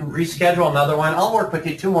could reschedule another one, I'll work with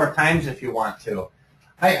you 2 more times if you want to.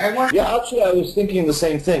 Yeah, actually, I was thinking the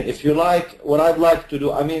same thing. If you like, what I'd like to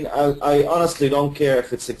do, I mean, I honestly don't care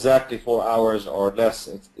if it's exactly 4 hours or less.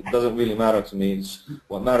 It doesn't really matter to me.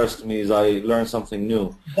 What matters to me is I learn something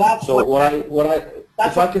new.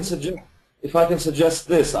 If I can suggest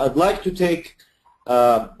this, I'd like to take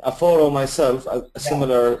a photo myself, a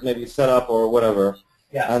similar maybe setup or whatever,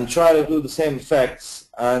 and try to do the same effects,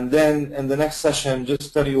 and then in the next session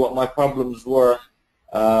just tell you what my problems were.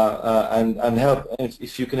 And help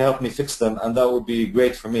if you can help me fix them, and that would be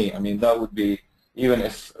great for me. I mean, that would be, even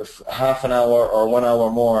if half an hour or 1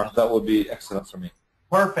 hour more, that would be excellent for me.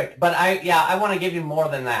 Perfect. But I want to give you more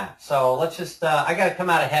than that. So let's just I got to come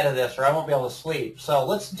out ahead of this, or I won't be able to sleep. So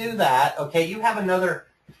let's do that. Okay. You have another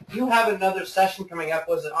session coming up.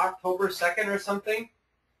 Was it October 2nd or something?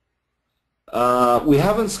 We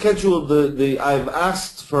haven't scheduled I've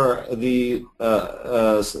asked for the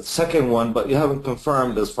second one, but you haven't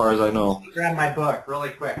confirmed as far as I know. Grab my book really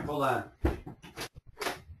quick. Hold on.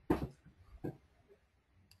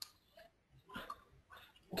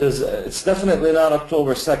 Because it's definitely not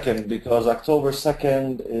October 2nd, because October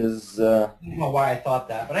 2nd is... I don't know why I thought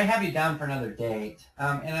that, but I have you down for another date.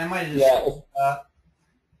 And I might have just...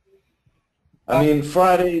 I mean,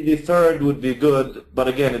 Friday the 3rd would be good, but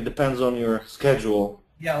again, it depends on your schedule.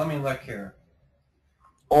 Yeah, let me look here.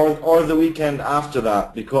 Or the weekend after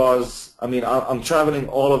that, because, I mean, I'm traveling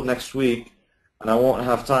all of next week, and I won't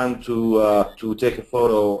have time to take a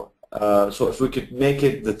photo. So if we could make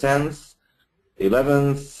it the 10th,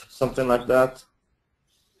 11th, something like that.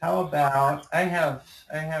 How about, I have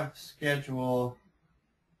schedule,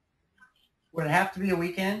 would it have to be a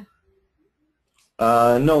weekend?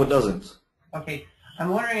 No, it doesn't. Okay, I'm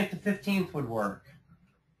wondering if the 15th would work.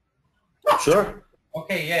 Sure.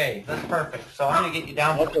 Okay, yay, that's perfect. So I'm going to get you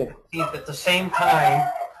down for the 15th at the same time.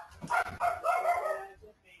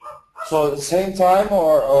 So at the same time,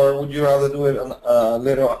 or would you rather do it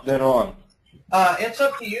later on? It's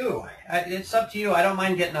up to you. It's up to you. I don't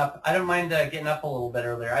mind getting up. I don't mind getting up a little bit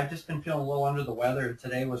earlier. I've just been feeling a little under the weather.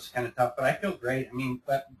 Today was kind of tough, but I feel great. I mean,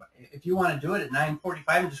 but if you want to do it at 9:45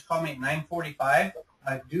 and just call me at 9:45,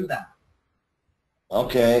 do that.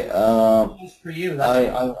 Okay. Just for you.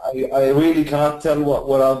 I really cannot tell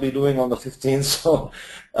what I'll be doing on the 15th. So.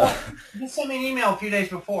 Just send me an email a few days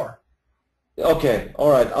before. Okay,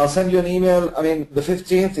 all right. I'll send you an email. I mean, the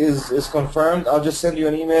 15th is confirmed. I'll just send you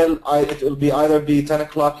an email. It will be either 10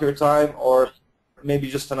 o'clock your time, or maybe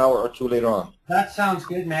just an hour or 2 later on. That sounds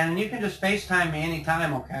good, man. And you can just FaceTime me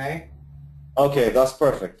anytime, okay? Okay, that's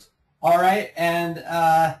perfect. All right, and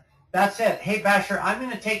that's it. Hey, Basher, I'm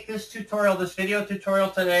going to take this video tutorial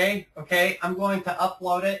today, okay? I'm going to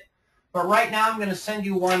upload it. But right now I'm going to send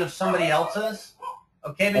you one of somebody else's,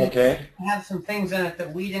 okay? But Okay. it has some things in it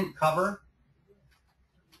that we didn't cover.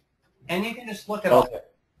 And you can just look it up,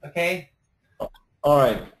 okay? All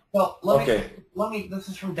right. Well, this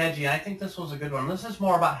is from Deji, and I think this was a good one. This is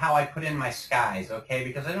more about how I put in my skies, okay?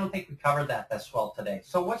 Because I don't think we covered that this well today.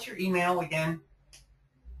 So what's your email again?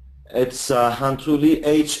 It's Hantouli,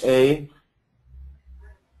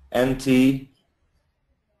 HANTOULI.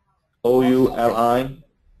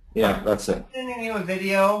 Yeah, that's it. I'm sending you a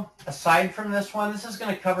video aside from this one. This is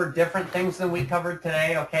going to cover different things than we covered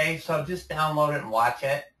today, okay? So just download it and watch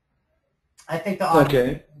it. I think the audio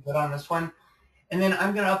is good on this one. and then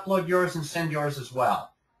I'm going to upload yours and send yours as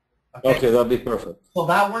well. Okay, that'll be perfect. So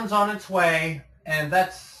that one's on its way, and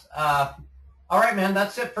that's all right, man.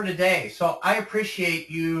 That's it for today. So I appreciate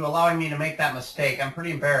you allowing me to make that mistake. I'm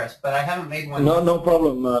pretty embarrassed, but I haven't made one. No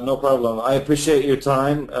problem. No problem. I appreciate your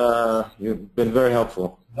time. You've been very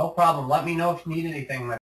helpful. No problem. Let me know if you need anything.